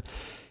gear in it,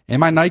 and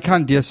my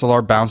Nikon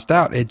DSLR bounced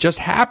out. It just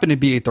happened to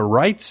be at the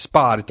right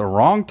spot at the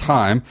wrong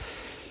time,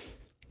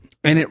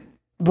 and it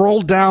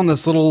rolled down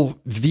this little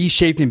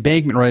V-shaped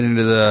embankment right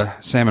into the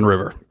Salmon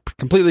River.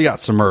 Completely got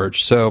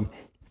submerged. So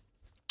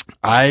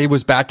I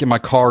was back in my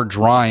car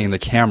drying the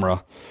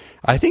camera.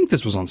 I think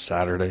this was on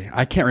Saturday.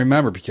 I can't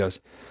remember because,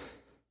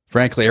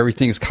 frankly,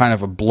 everything is kind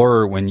of a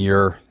blur when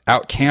you're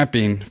out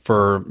camping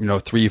for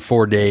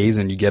 3-4 days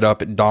and you get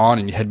up at dawn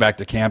and you head back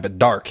to camp at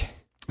dark.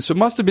 So it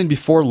must have been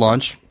before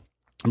lunch,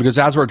 because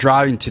as we're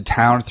driving to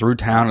town, through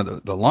town,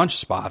 to the lunch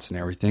spots and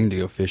everything to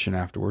go fishing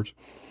afterwards,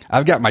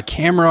 I've got my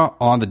camera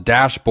on the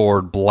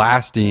dashboard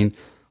blasting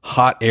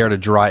hot air to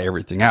dry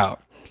everything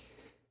out.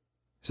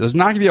 So there's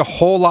not going to be a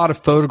whole lot of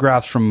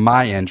photographs from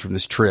my end from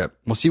this trip.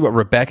 We'll see what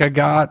Rebecca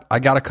got. I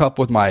got a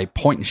couple with my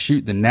point and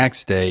shoot the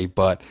next day,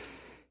 but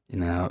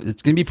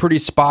it's going to be pretty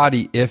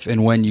spotty if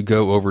and when you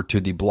go over to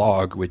the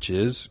blog, which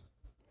is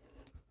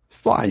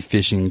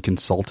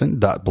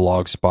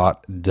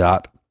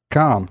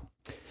flyfishingconsultant.blogspot.com.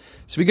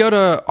 So we go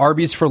to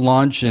Arby's for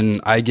lunch,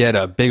 and I get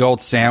a big old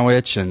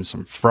sandwich and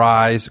some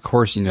fries. Of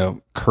course,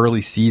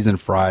 curly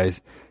seasoned fries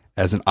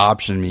as an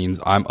option means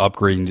I'm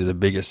upgrading to the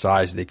biggest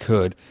size they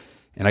could.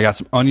 And I got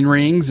some onion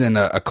rings and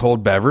a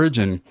cold beverage,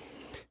 and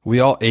we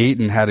all ate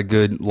and had a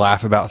good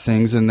laugh about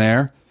things in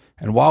there.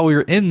 And while we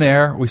were in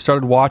there, we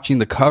started watching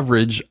the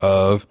coverage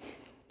of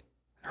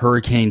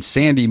Hurricane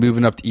Sandy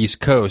moving up the East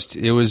Coast.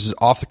 It was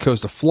off the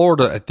coast of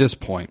Florida at this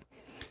point,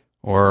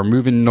 or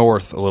moving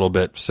north a little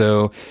bit.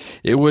 So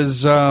it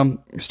was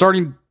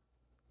starting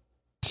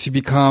to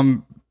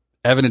become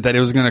evident that it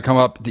was going to come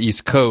up the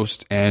East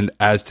Coast. And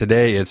as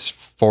today, it's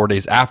 4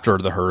 days after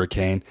the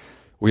hurricane,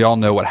 we all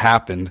know what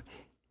happened.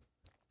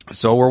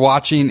 So we're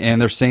watching,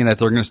 and they're saying that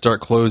they're going to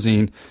start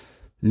closing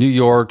New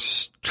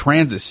York's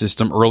transit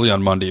system early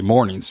on Monday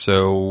morning.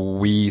 So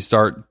we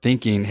start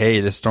thinking,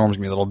 hey, this storm's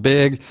going to be a little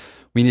big.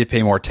 We need to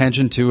pay more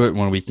attention to it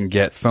when we can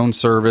get phone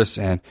service,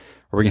 and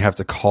we're going to have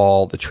to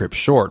call the trip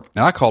short.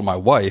 And I called my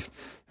wife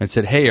and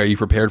said, hey, are you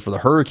prepared for the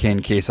hurricane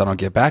in case I don't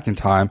get back in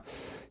time?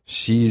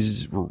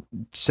 She's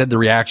said the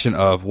reaction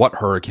of what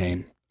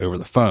hurricane over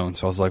the phone.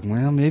 So I was like,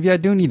 well, maybe I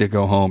do need to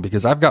go home,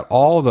 because I've got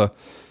all the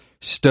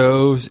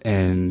stoves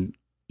and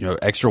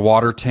extra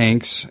water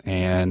tanks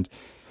and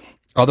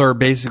other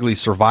basically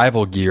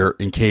survival gear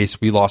in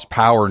case we lost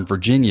power in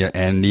Virginia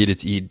and needed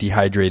to eat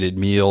dehydrated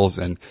meals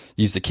and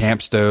use the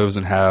camp stoves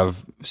and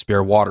have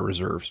spare water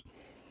reserves.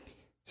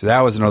 So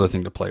that was another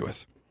thing to play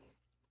with.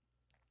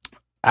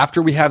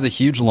 After we have the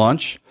huge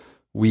lunch,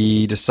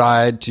 we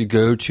decide to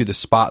go to the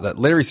spot that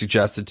Larry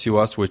suggested to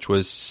us, which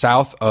was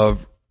south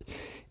of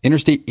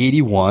Interstate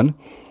 81.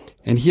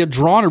 And he had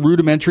drawn a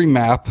rudimentary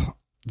map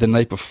the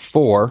night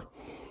before.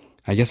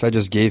 I guess I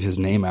just gave his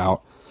name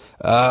out.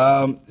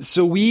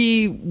 So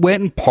we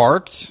went and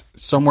parked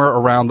somewhere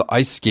around the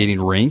ice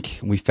skating rink.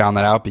 We found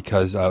that out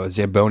because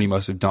Zamboni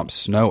must have dumped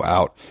snow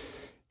out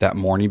that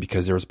morning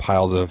because there was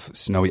piles of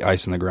snowy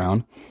ice on the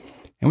ground.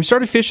 And we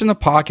started fishing the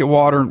pocket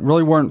water and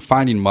really weren't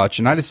finding much.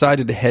 And I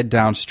decided to head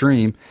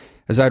downstream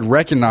as I'd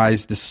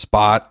recognized the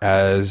spot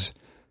as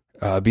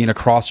being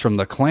across from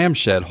the clam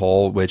shed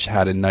hole, which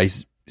had a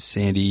nice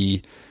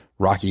sandy,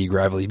 rocky,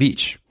 gravelly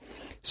beach.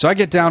 So I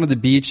get down to the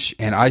beach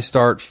and I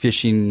start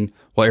fishing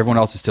while everyone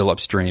else is still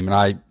upstream. And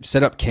I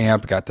set up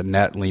camp, got the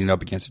net leaning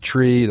up against a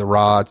tree, the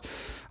rods.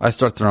 I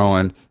start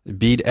throwing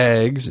bead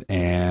eggs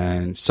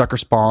and sucker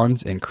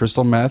spawns and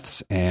crystal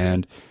meths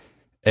and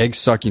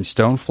egg-sucking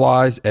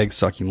stoneflies,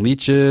 egg-sucking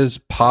leeches,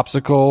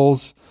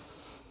 popsicles,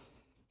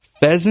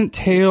 pheasant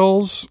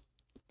tails,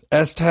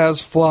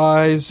 Estaz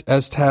flies,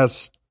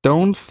 Estaz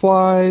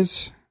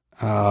stoneflies,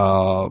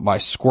 my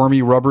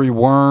squirmy rubbery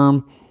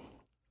worm.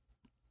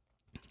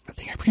 I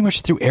think I pretty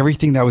much threw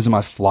everything that was in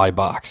my fly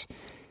box.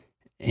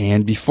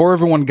 And before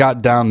everyone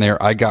got down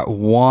there, I got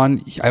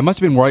one. I must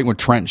have been right when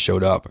Trent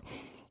showed up.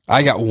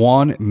 I got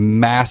one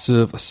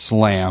massive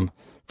slam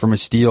from a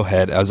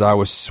steelhead as I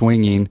was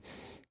swinging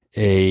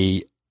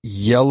a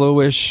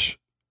yellowish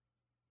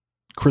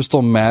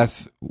crystal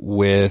meth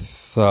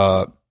with, we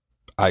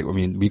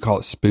call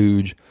it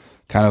spooge,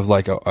 kind of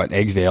like an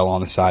egg veil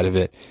on the side of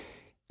it.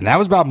 And that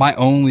was about my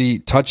only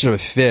touch of a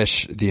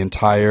fish the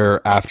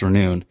entire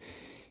afternoon.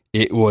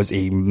 It was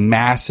a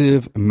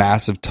massive,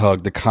 massive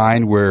tug, the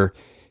kind where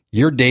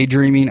you're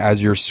daydreaming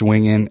as you're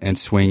swinging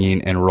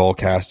and roll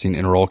casting,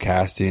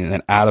 and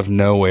then out of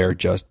nowhere,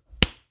 just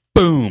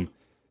boom,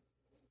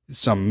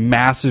 some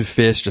massive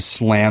fish just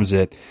slams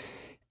it.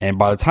 And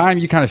by the time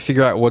you kind of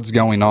figure out what's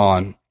going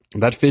on,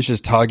 that fish is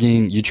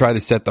tugging. You try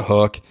to set the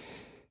hook,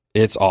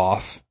 it's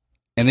off.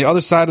 And the other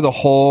side of the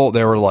hole,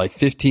 there were like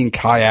 15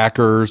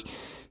 kayakers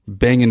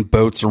banging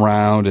boats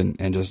around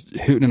and just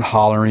hooting and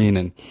hollering.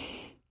 And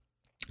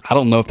I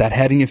don't know if that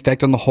had any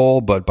effect on the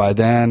hole, but by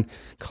then,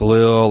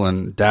 Khalil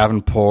and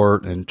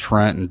Davenport and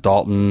Trent and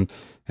Dalton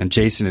and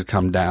Jason had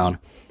come down.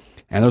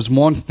 And there's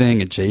one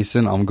thing,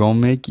 Jason, I'm going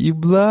to make you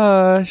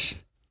blush.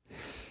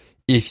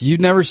 If you've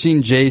never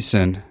seen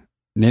Jason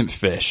nymph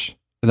fish,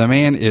 the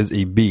man is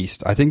a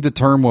beast. I think the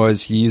term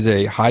was he's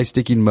a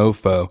high-sticking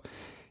mofo.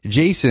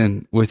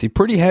 Jason, with a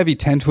pretty heavy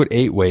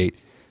 10'8" weight,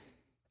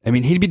 I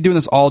mean, he'd be doing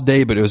this all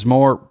day, but it was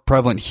more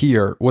prevalent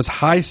here, was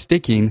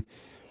high-sticking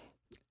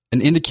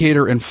an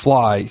indicator and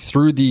fly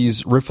through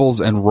these riffles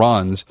and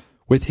runs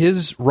with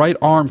his right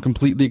arm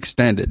completely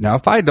extended. Now,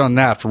 if I had done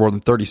that for more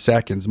than 30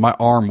 seconds, my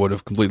arm would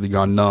have completely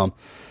gone numb.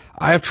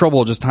 I have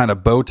trouble just tying a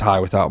bow tie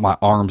without my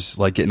arms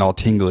like getting all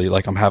tingly,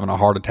 like I'm having a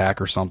heart attack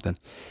or something.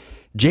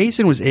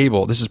 Jason was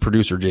able, this is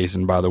producer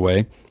Jason, by the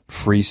way,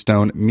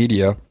 Freestone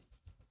Media,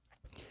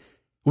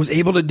 was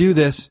able to do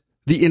this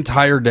the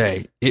entire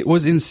day. It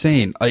was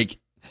insane. Like,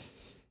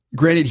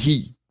 granted,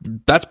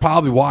 that's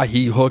probably why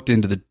he hooked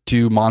into the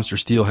 2 monster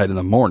steelhead in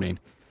the morning,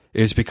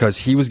 is because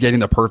he was getting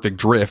the perfect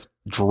drift,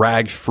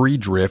 drag-free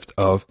drift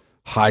of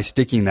high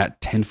sticking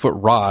that 10-foot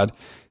rod,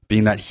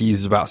 being that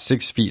he's about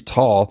 6 feet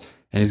tall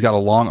and he's got a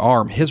long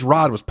arm. His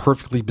rod was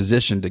perfectly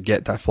positioned to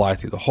get that fly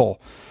through the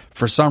hole.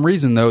 For some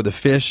reason, though, the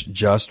fish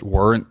just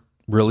weren't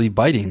really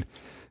biting.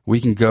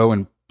 We can go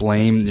and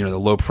blame, the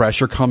low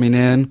pressure coming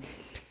in.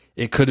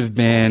 It could have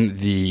been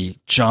the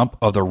jump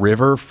of the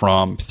river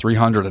from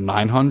 300 to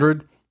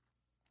 900.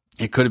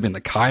 It could have been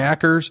the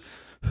kayakers.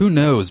 Who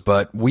knows?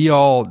 But we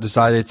all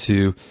decided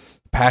to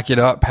pack it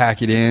up,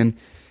 pack it in,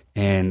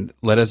 and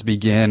let us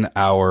begin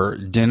our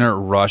dinner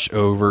rush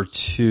over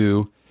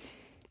to,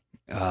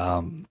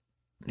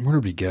 where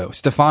did we go?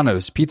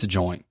 Stefano's Pizza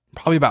Joint,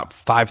 probably about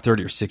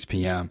 5:30 or 6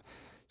 p.m.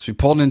 So we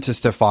pulled into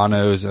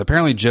Stefano's, and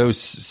apparently Joe's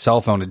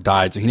cell phone had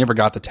died, so he never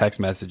got the text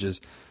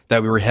messages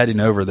that we were heading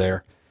over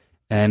there.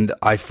 And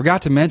I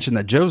forgot to mention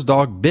that Joe's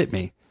dog bit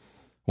me.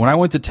 When I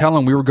went to tell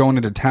him we were going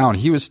into town,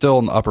 he was still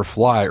in the upper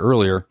fly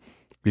earlier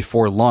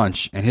before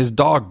lunch, and his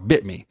dog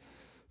bit me.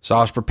 So I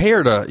was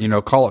prepared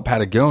to, call it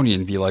Patagonia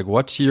and be like,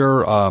 what's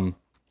your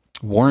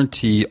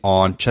warranty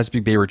on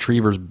Chesapeake Bay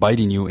Retrievers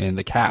biting you in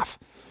the calf?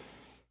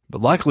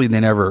 But luckily, they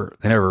never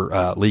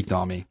leaked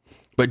on me.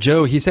 But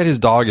Joe, he said his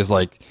dog is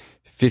like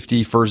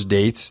 50 first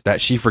dates that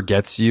she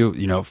forgets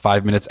you,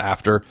 5 minutes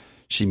after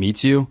she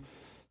meets you.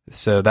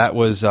 So that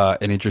was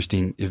an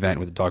interesting event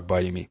with the dog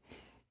biting me.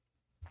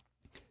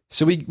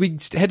 So we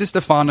head to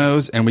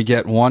Stefano's and we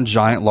get one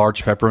giant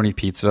large pepperoni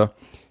pizza.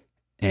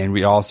 And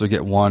we also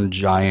get one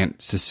giant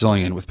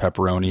Sicilian with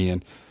pepperoni,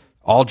 and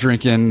all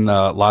drinking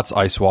lots of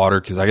ice water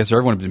because I guess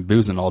everyone had been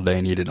boozing all day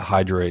and needed to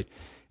hydrate.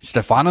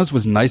 Stefano's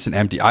was nice and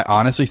empty. I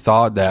honestly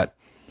thought that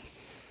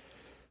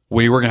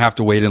we were going to have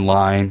to wait in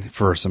line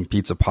for some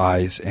pizza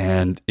pies,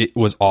 and it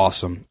was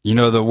awesome. You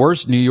know, the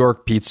worst New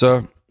York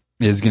pizza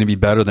is going to be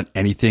better than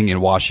anything in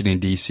Washington,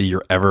 D.C.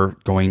 you're ever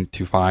going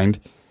to find.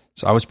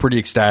 So I was pretty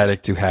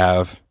ecstatic to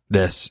have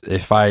this.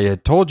 If I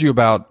had told you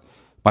about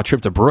my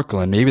trip to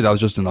Brooklyn, maybe that was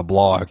just in the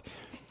blog.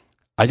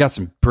 I got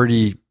some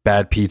pretty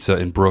bad pizza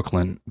in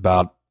Brooklyn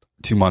about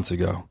 2 months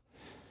ago.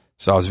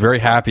 So I was very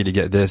happy to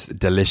get this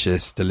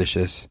delicious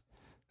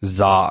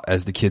za,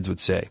 as the kids would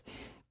say.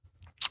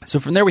 So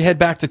from there, we head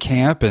back to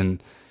camp,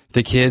 and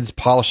the kids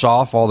polish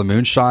off all the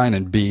moonshine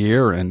and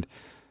beer. And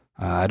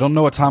I don't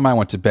know what time I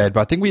went to bed,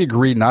 but I think we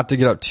agreed not to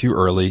get up too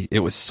early. It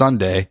was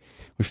Sunday.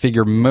 We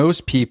figure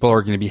most people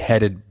are going to be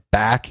headed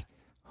back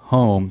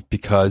home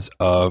because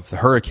of the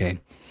hurricane.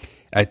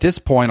 At this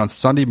point on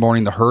Sunday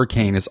morning, the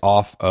hurricane is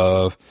off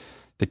of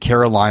the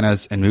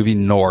Carolinas and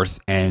moving north,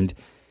 and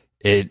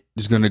it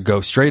is going to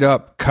go straight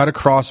up, cut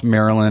across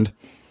Maryland,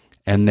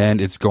 and then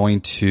it's going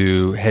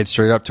to head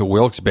straight up to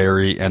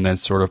Wilkes-Barre and then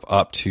sort of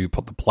up to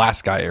the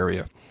Pulaski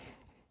area.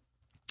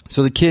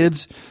 So the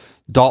kids,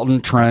 Dalton,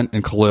 Trent,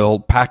 and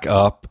Khalil, pack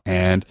up,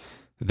 and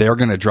they're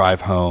going to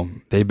drive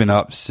home. They've been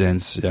up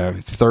since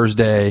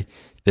Thursday.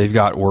 They've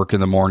got work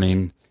in the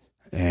morning,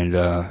 and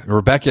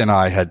Rebecca and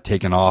I had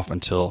taken off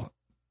until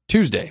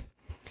Tuesday,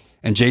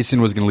 and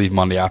Jason was going to leave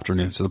Monday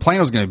afternoon. So the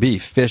plan was going to be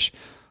fish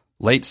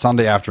late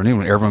Sunday afternoon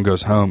when everyone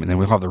goes home, and then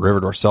we'll have the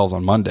river to ourselves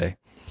on Monday.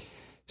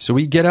 So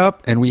we get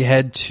up and we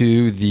head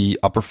to the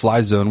upper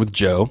fly zone with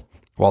Joe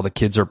while the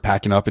kids are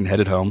packing up and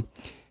headed home.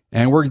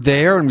 And we're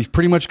there, and we've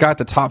pretty much got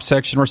the top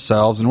section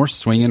ourselves, and we're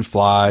swinging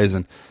flies,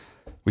 and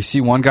we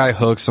see one guy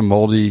hook some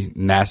moldy,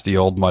 nasty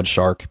old mud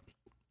shark.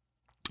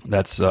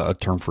 That's a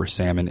term for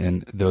salmon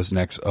in those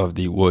necks of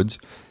the woods.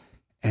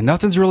 And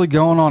nothing's really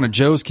going on, and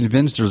Joe's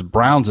convinced there's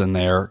browns in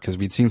there because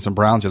we'd seen some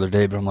browns the other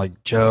day, but I'm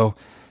like, Joe,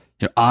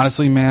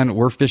 honestly, man,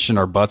 we're fishing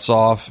our butts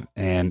off,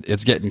 and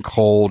it's getting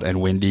cold and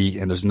windy,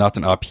 and there's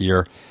nothing up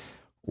here.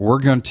 We're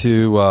going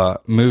to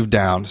move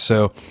down.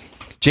 So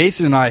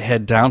Jason and I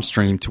head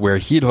downstream to where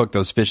he'd hooked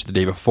those fish the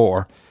day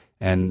before,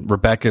 and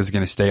Rebecca is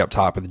going to stay up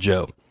top with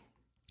Joe.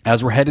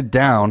 As we're headed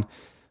down,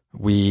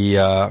 we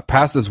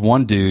passed this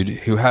one dude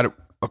who had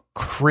a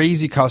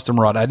crazy custom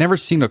rod. I'd never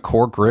seen a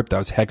core grip that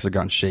was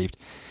hexagon shaped,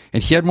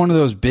 and he had one of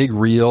those big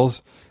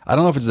reels. I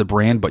don't know if it's the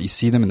brand, but you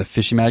see them in the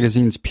fishing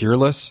magazines,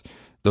 Peerless.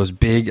 Those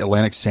big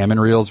Atlantic salmon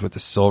reels with the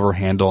silver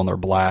handle and they're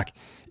black.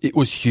 It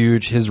was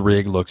huge. His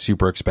rig looked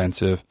super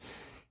expensive,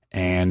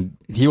 and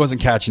he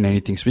wasn't catching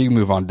anything. So we can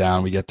move on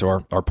down. We get to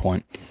our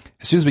point.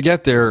 As soon as we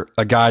get there,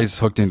 a guy's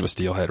hooked into a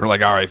steelhead. We're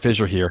like, all right, fish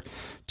are here.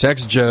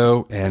 Text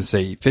Joe and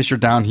say, fish are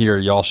down here.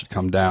 Y'all should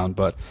come down.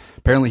 But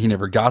apparently he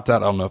never got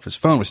that. I don't know if his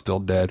phone was still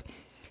dead.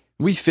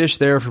 We fished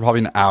there for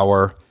probably an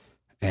hour,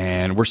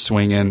 and we're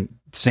swinging.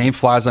 Same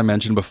flies I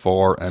mentioned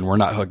before, and we're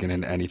not hooking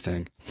into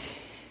anything.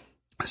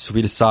 So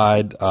we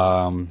decide,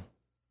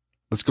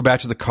 let's go back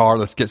to the car,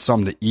 let's get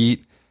something to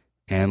eat,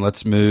 and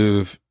let's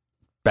move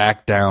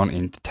back down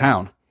into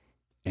town.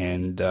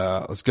 And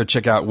let's go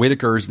check out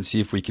Whitaker's and see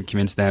if we can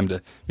convince them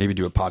to maybe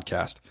do a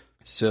podcast.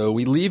 So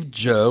we leave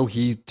Joe.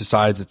 He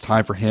decides it's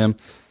time for him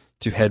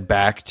to head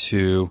back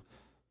to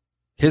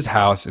his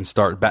house and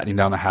start battening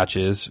down the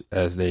hatches,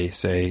 as they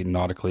say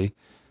nautically.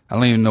 I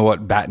don't even know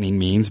what battening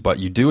means, but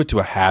you do it to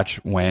a hatch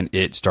when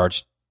it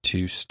starts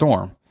to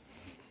storm.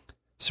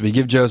 So we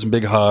give Joe some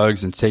big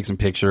hugs and take some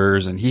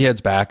pictures, and he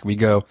heads back. We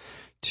go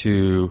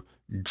to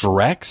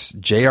Drecks,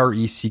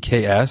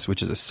 Jrecks,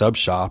 which is a sub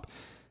shop.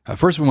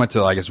 First we went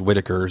to, I guess,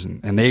 Whitaker's,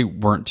 and they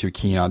weren't too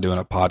keen on doing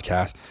a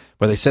podcast,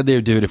 but they said they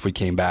would do it if we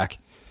came back.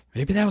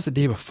 Maybe that was the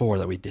day before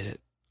that we did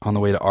it, on the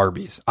way to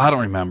Arby's. I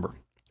don't remember.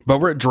 But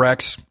we're at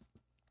Drecks,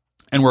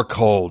 and we're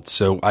cold,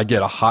 so I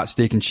get a hot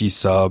steak and cheese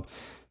sub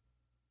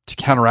to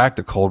counteract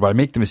the cold, but I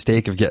make the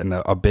mistake of getting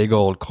a big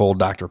old cold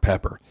Dr.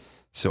 Pepper.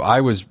 So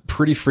I was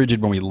pretty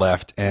frigid when we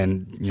left,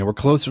 and we're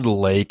closer to the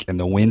lake, and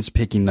the wind's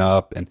picking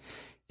up, and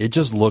it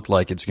just looked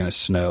like it's going to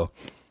snow.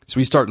 So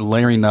we start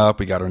layering up.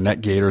 We got our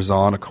net gaiters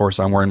on. Of course,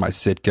 I'm wearing my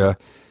Sitka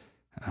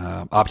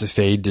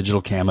Optifade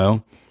digital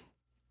camo.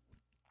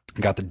 I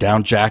got the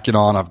down jacket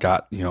on. I've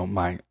got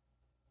my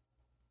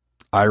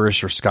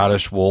Irish or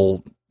Scottish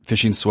wool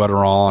fishing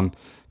sweater on.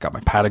 Got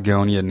my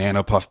Patagonia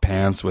Nano Puff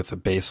pants with a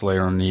base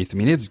layer underneath. I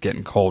mean, it's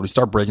getting cold. We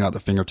start breaking out the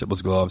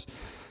fingertipless gloves.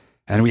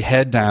 And we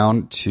head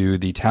down to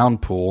the town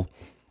pool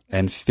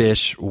and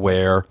fish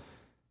where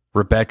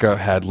Rebecca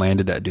had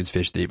landed that dude's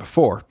fish the day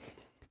before.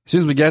 As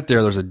soon as we get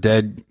there, there's a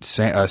dead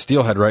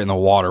steelhead right in the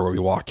water where we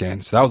walk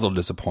in. So that was a little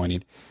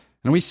disappointing.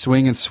 And we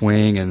swing,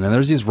 and then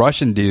there's these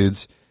Russian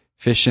dudes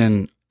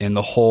fishing in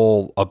the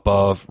hole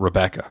above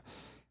Rebecca.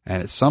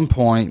 And at some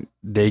point,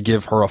 they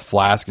give her a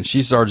flask, and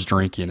she starts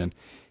drinking. And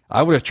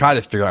I would have tried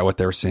to figure out what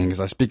they were saying because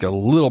I speak a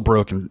little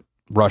broken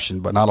Russian,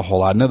 but not a whole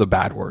lot. I know the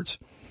bad words.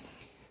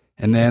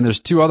 And then there's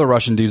two other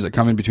Russian dudes that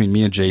come in between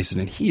me and Jason,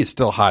 and he is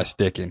still high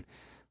sticking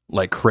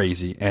like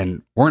crazy,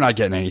 and we're not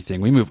getting anything.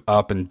 We move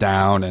up and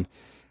down, and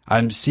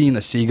I'm seeing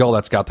the seagull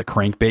that's got the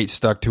crankbait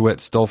stuck to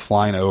it still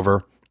flying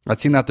over. I'd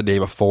seen that the day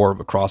before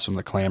across from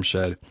the clam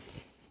shed.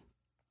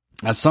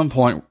 At some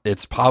point,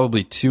 it's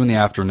probably 2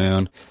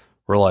 p.m.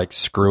 We're like,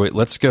 screw it.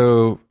 Let's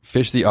go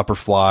fish the upper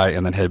fly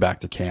and then head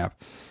back to camp.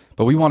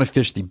 But we want to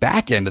fish the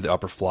back end of the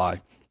upper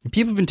fly. And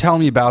people have been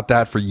telling me about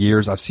that for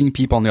years. I've seen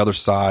people on the other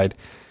side.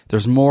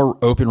 There's more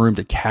open room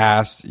to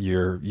cast.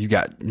 You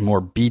got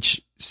more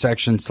beach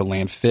sections to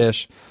land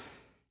fish.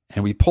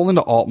 And we pull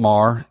into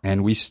Altmar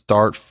and we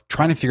start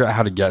trying to figure out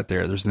how to get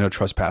there. There's no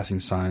trespassing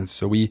signs.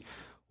 So we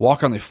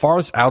walk on the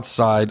farthest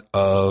outside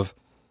of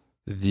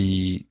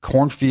the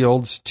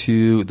cornfields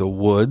to the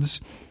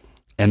woods.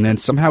 And then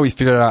somehow we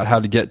figured out how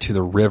to get to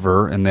the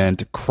river and then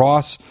to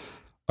cross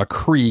a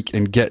creek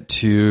and get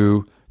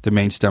to the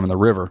main stem of the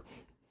river.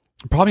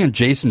 Probably on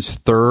Jason's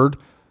third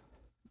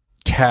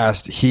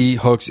cast, he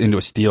hooks into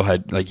a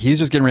steelhead. Like, he's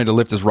just getting ready to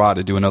lift his rod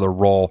to do another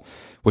roll,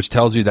 which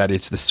tells you that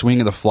it's the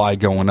swing of the fly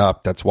going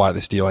up. That's why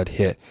the steelhead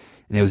hit.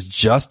 And it was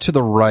just to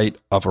the right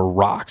of a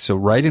rock. So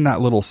right in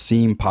that little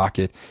seam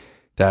pocket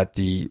that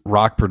the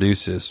rock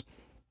produces.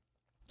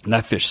 And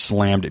that fish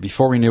slammed it.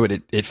 Before we knew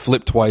it, it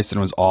flipped twice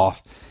and was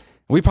off.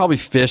 We probably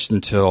fished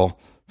until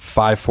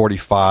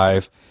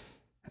 5:45.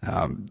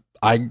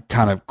 I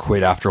kind of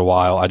quit after a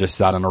while. I just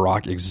sat on a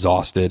rock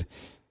exhausted.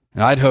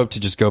 And I'd hoped to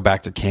just go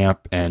back to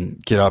camp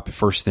and get up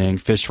first thing,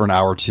 fish for an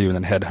hour or two, and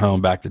then head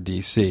home back to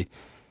DC.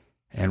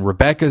 And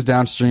Rebecca's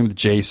downstream with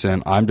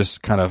Jason. I'm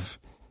just kind of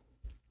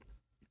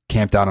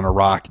camped out on a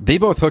rock. They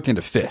both hook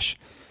into fish.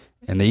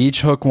 And they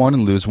each hook one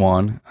and lose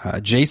one.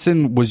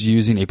 Jason was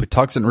using a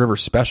Patuxent River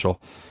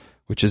Special,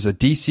 which is a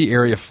DC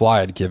area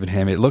fly I'd given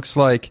him. It looks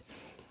like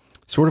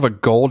sort of a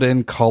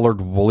golden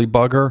colored woolly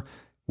bugger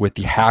with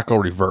the hackle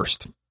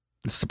reversed.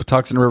 It's the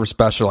Patuxent River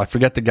Special. I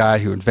forget the guy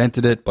who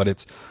invented it, but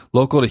it's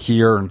local to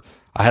here, and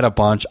I had a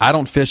bunch. I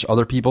don't fish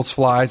other people's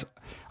flies.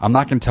 I'm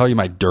not going to tell you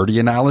my dirty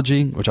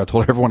analogy, which I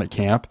told everyone at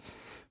camp,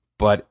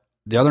 but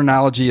the other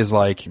analogy is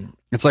like,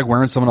 it's like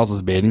wearing someone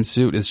else's bathing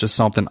suit. It's just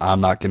something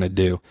I'm not going to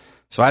do.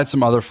 So I had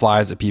some other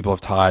flies that people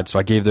have tied, so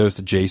I gave those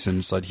to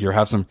Jason. Said, here,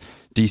 have some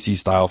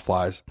DC-style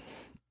flies.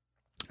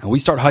 And we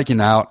start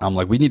hiking out. I'm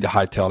like, we need to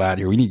hightail it out of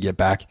here. We need to get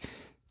back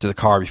to the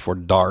car before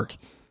dark.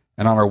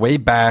 And on our way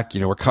back,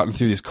 we're cutting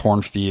through these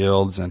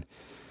cornfields, and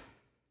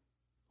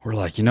we're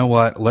like, you know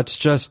what? Let's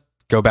just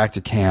go back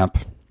to camp.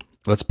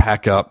 Let's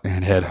pack up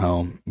and head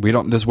home.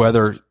 This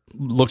weather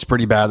looks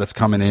pretty bad that's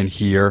coming in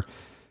here.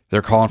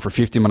 They're calling for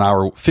 50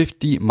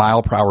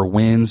 mile per hour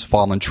winds,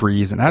 falling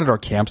trees. And out at our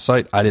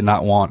campsite, I did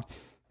not want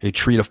a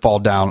tree to fall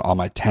down on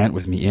my tent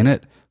with me in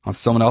it, on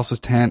someone else's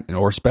tent,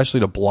 or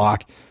especially to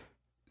block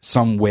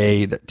some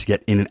way to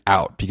get in and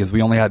out, because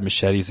we only had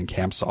machetes and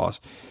camp saws.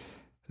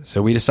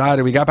 So we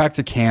got back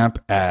to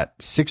camp at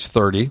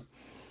 6:30.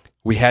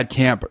 We had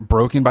camp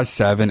broken by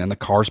 7 and the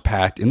cars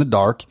packed in the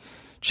dark,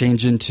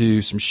 change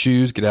into some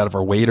shoes, get out of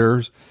our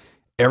waders.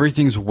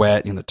 Everything's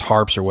wet, the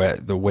tarps are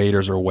wet, the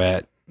waders are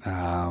wet.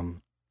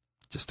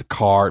 Just the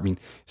car. As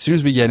soon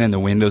as we get in, the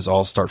windows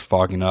all start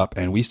fogging up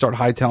and we start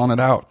hightailing it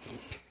out.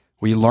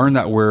 We learned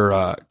that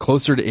we're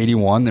closer to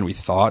 81 than we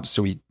thought.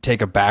 So we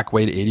take a back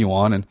way to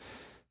 81, and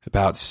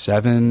about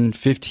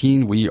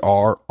 7:15, we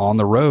are on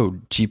the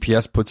road.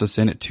 GPS puts us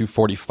in at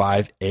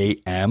 2:45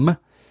 a.m.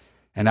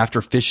 And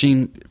after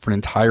fishing for an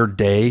entire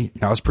day,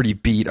 I was pretty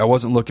beat. I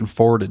wasn't looking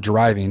forward to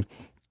driving.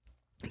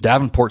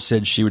 Davenport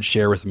said she would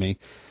share with me.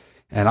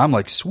 And I'm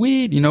like,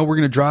 sweet, we're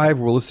going to drive.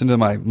 We'll listen to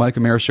my Mike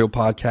O'Mara Show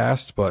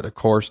podcast. But, of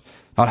course,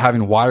 not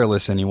having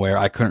wireless anywhere,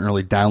 I couldn't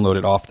really download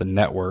it off the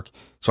network.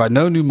 So I had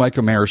no new Mike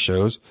O'Mara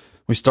shows.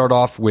 We start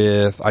off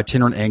with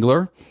Itinerant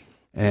Angler.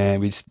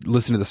 And we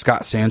listened to the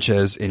Scott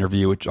Sanchez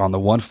interview on the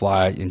One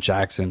Fly in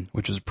Jackson,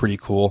 which was a pretty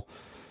cool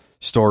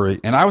story.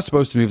 And I was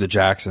supposed to move to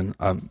Jackson.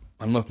 I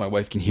don't know if my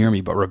wife can hear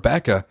me, but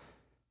Rebecca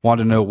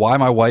wanted to know why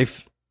my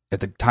wife, at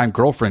the time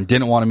girlfriend,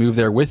 didn't want to move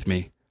there with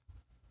me.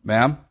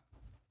 Ma'am?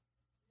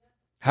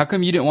 How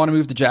come you didn't want to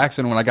move to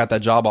Jackson when I got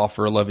that job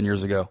offer 11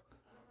 years ago?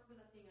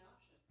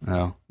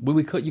 No. Well,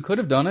 you could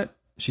have done it.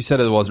 She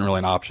said it wasn't really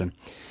an option.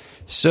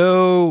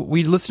 So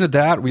we listened to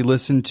that. We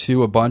listened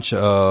to a bunch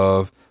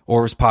of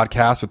Orvis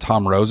podcast with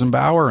Tom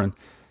Rosenbauer, and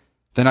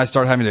then I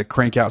started having to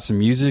crank out some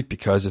music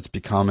because it's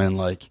becoming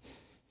like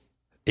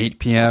 8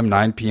 p.m.,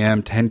 9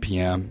 p.m., 10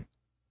 p.m.,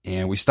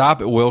 and we stop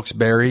at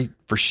Wilkes-Barre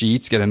for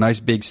Sheetz, get a nice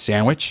big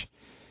sandwich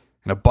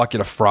and a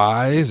bucket of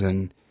fries,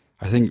 and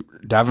I think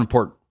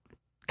Davenport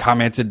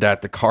commented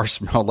that the car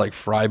smelled like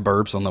fry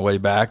burps on the way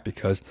back,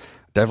 because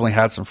definitely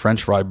had some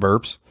French fry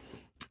burps.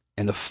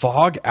 And the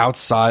fog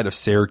outside of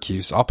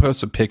Syracuse, I'll post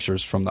some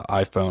pictures from the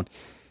iPhone.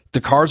 The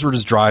cars were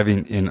just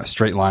driving in a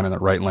straight line in the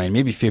right lane,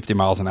 maybe 50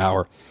 miles an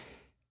hour.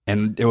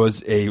 And it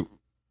was a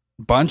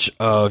bunch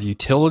of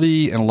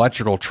utility and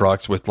electrical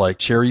trucks with like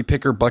cherry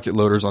picker bucket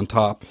loaders on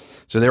top.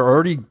 So they were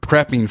already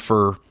prepping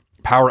for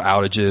power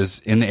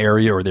outages in the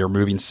area, or they were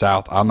moving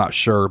south. I'm not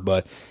sure,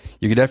 but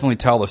you could definitely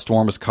tell the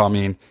storm was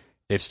coming.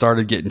 It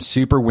started getting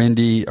super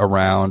windy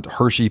around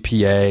Hershey,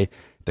 PA.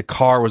 The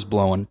car was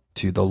blowing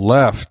to the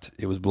left.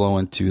 It was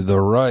blowing to the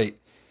right.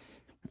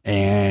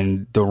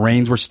 And the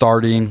rains were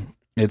starting.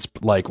 It's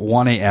like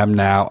 1 a.m.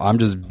 now. I'm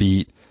just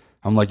beat.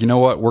 I'm like, you know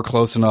what? We're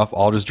close enough.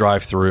 I'll just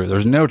drive through.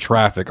 There's no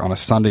traffic on a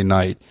Sunday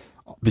night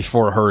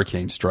before a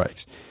hurricane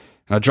strikes.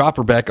 And I drop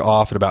Rebecca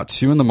off at about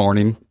 2 in the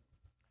morning.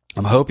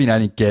 I'm hoping I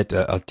didn't get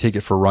a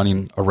ticket for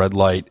running a red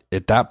light.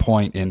 At that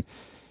point in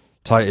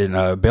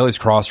Bailey's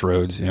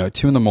Crossroads, at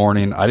 2 in the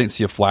morning, I didn't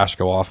see a flash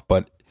go off,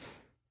 but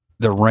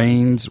the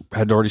rains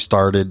had already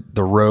started.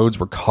 The roads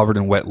were covered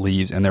in wet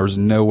leaves, and there was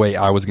no way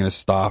I was going to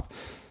stop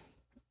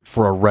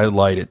for a red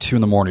light at 2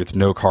 in the morning with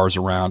no cars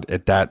around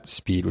at that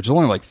speed, which is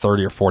only like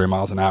 30 or 40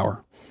 miles an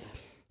hour.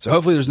 So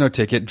hopefully there's no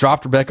ticket.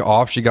 Dropped Rebecca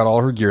off. She got all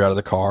her gear out of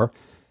the car.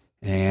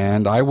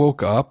 And I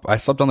woke up. I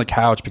slept on the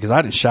couch because I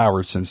hadn't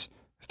showered since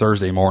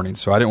Thursday morning.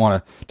 So I didn't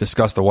want to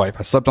discuss the wipe.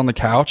 I slept on the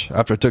couch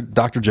after I took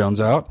Dr.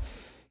 Jones out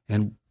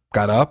and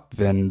got up,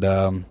 and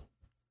the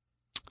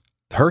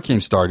hurricane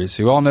started.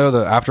 So you all know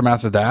the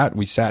aftermath of that.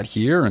 We sat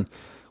here and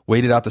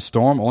waited out the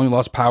storm. Only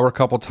lost power a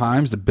couple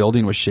times. The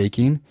building was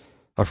shaking.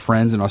 Our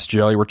friends in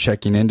Australia were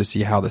checking in to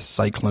see how the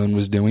cyclone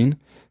was doing,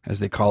 as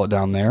they call it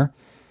down there.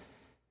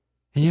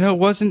 And, it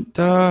wasn't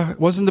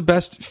the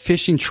best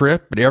fishing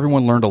trip, but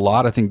everyone learned a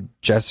lot. I think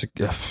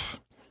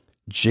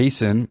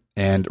Jason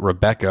and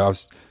Rebecca, I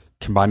was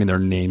combining their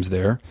names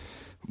there,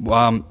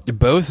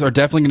 both are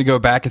definitely going to go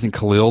back. I think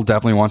Khalil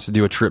definitely wants to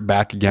do a trip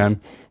back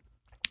again.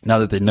 Now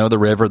that they know the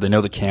river, they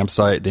know the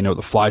campsite, they know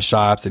the fly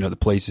shops, they know the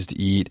places to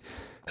eat,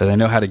 and they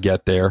know how to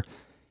get there.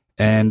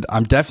 And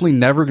I'm definitely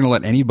never going to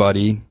let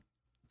anybody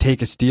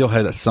take a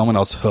steelhead that someone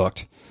else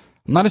hooked.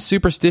 I'm not a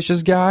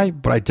superstitious guy,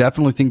 but I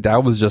definitely think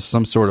that was just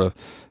some sort of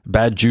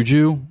bad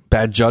juju,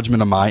 bad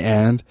judgment on my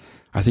end.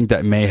 I think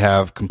that may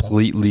have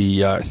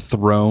completely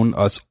thrown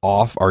us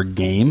off our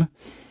game.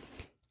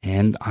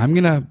 And I'm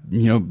going to,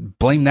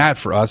 blame that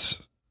for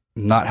us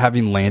not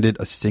having landed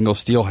a single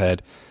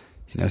steelhead.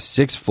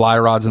 6 fly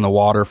rods in the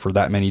water for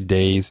that many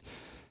days.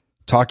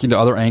 Talking to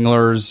other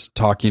anglers,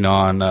 talking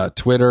on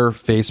Twitter,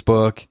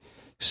 Facebook,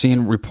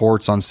 seeing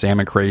reports on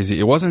Salmon Crazy.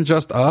 It wasn't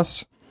just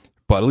us,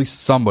 but at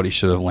least somebody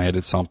should have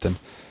landed something.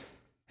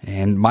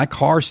 And my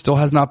car still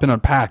has not been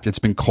unpacked. It's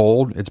been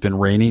cold. It's been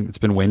raining. It's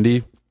been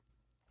windy.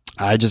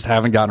 I just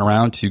haven't gotten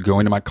around to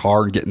going to my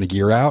car and getting the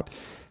gear out.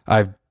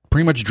 I've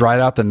pretty much dried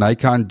out the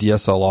Nikon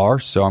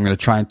DSLR, so I'm going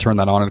to try and turn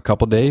that on in a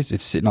couple days.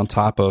 It's sitting on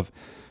top of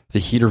the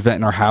heater vent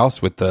in our house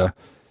with the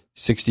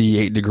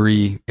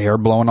 68-degree air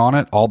blowing on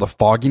it. All the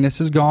fogginess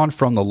is gone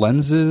from the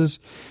lenses.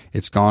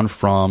 It's gone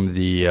from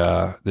the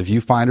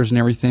viewfinders and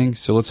everything.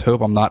 So let's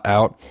hope I'm not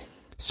out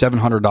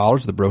 $700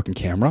 with the broken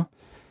camera.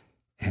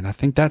 And I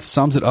think that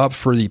sums it up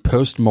for the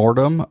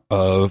post-mortem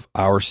of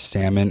our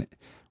Salmon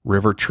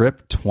River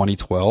trip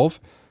 2012.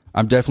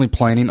 I'm definitely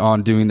planning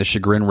on doing the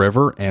Chagrin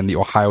River and the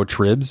Ohio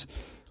Tribs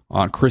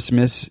on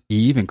Christmas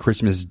Eve and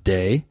Christmas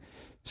Day.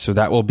 So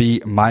that will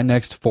be my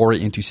next foray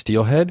into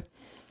steelhead.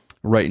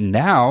 Right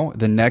now,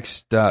 the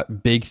next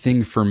big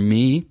thing for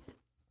me,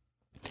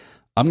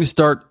 I'm going to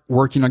start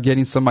working on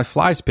getting some of my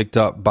flies picked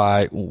up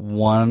by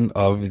one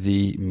of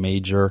the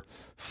major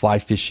fly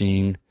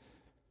fishing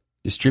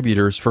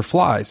distributors for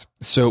flies.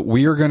 So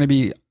we are going to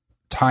be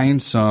tying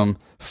some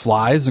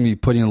flies and be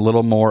putting a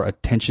little more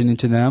attention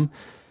into them,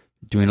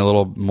 doing a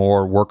little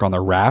more work on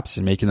their wraps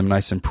and making them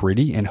nice and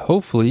pretty. And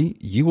hopefully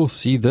you will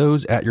see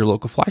those at your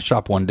local fly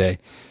shop one day.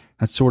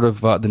 That's sort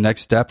of the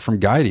next step from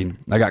guiding.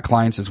 I got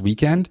clients this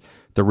weekend.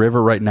 The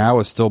river right now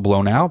is still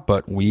blown out,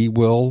 but we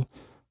will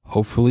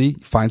hopefully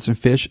find some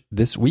fish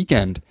this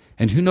weekend.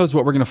 And who knows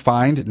what we're going to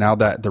find now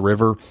that the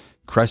river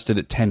crested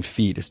at 10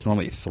 feet. It's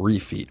normally 3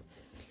 feet.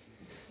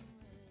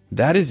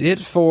 That is it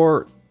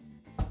for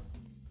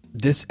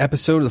this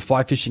episode of the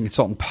Fly Fishing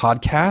Consultant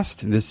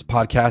Podcast. This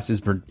podcast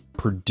is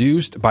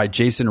produced by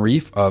Jason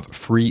Reef of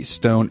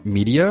Freestone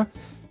Media.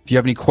 If you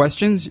have any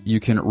questions,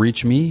 you can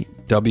reach me,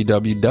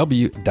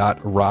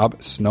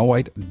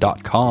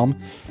 www.robsnowhite.com.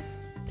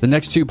 The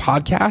next 2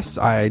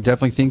 podcasts, I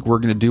definitely think we're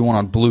going to do one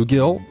on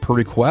bluegill per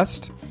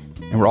request,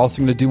 and we're also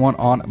going to do one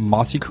on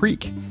Mossy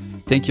Creek.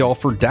 Thank you all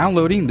for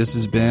downloading. This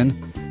has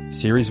been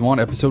Series 1,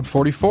 Episode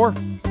 44.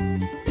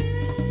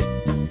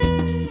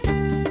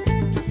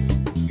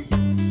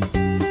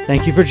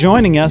 Thank you for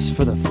joining us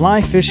for the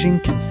Fly Fishing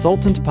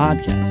Consultant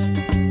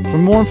Podcast. For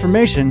more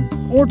information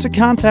or to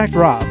contact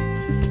Rob,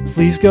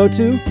 please go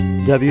to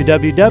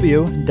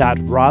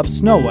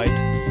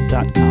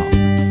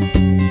www.robsnowhite.com.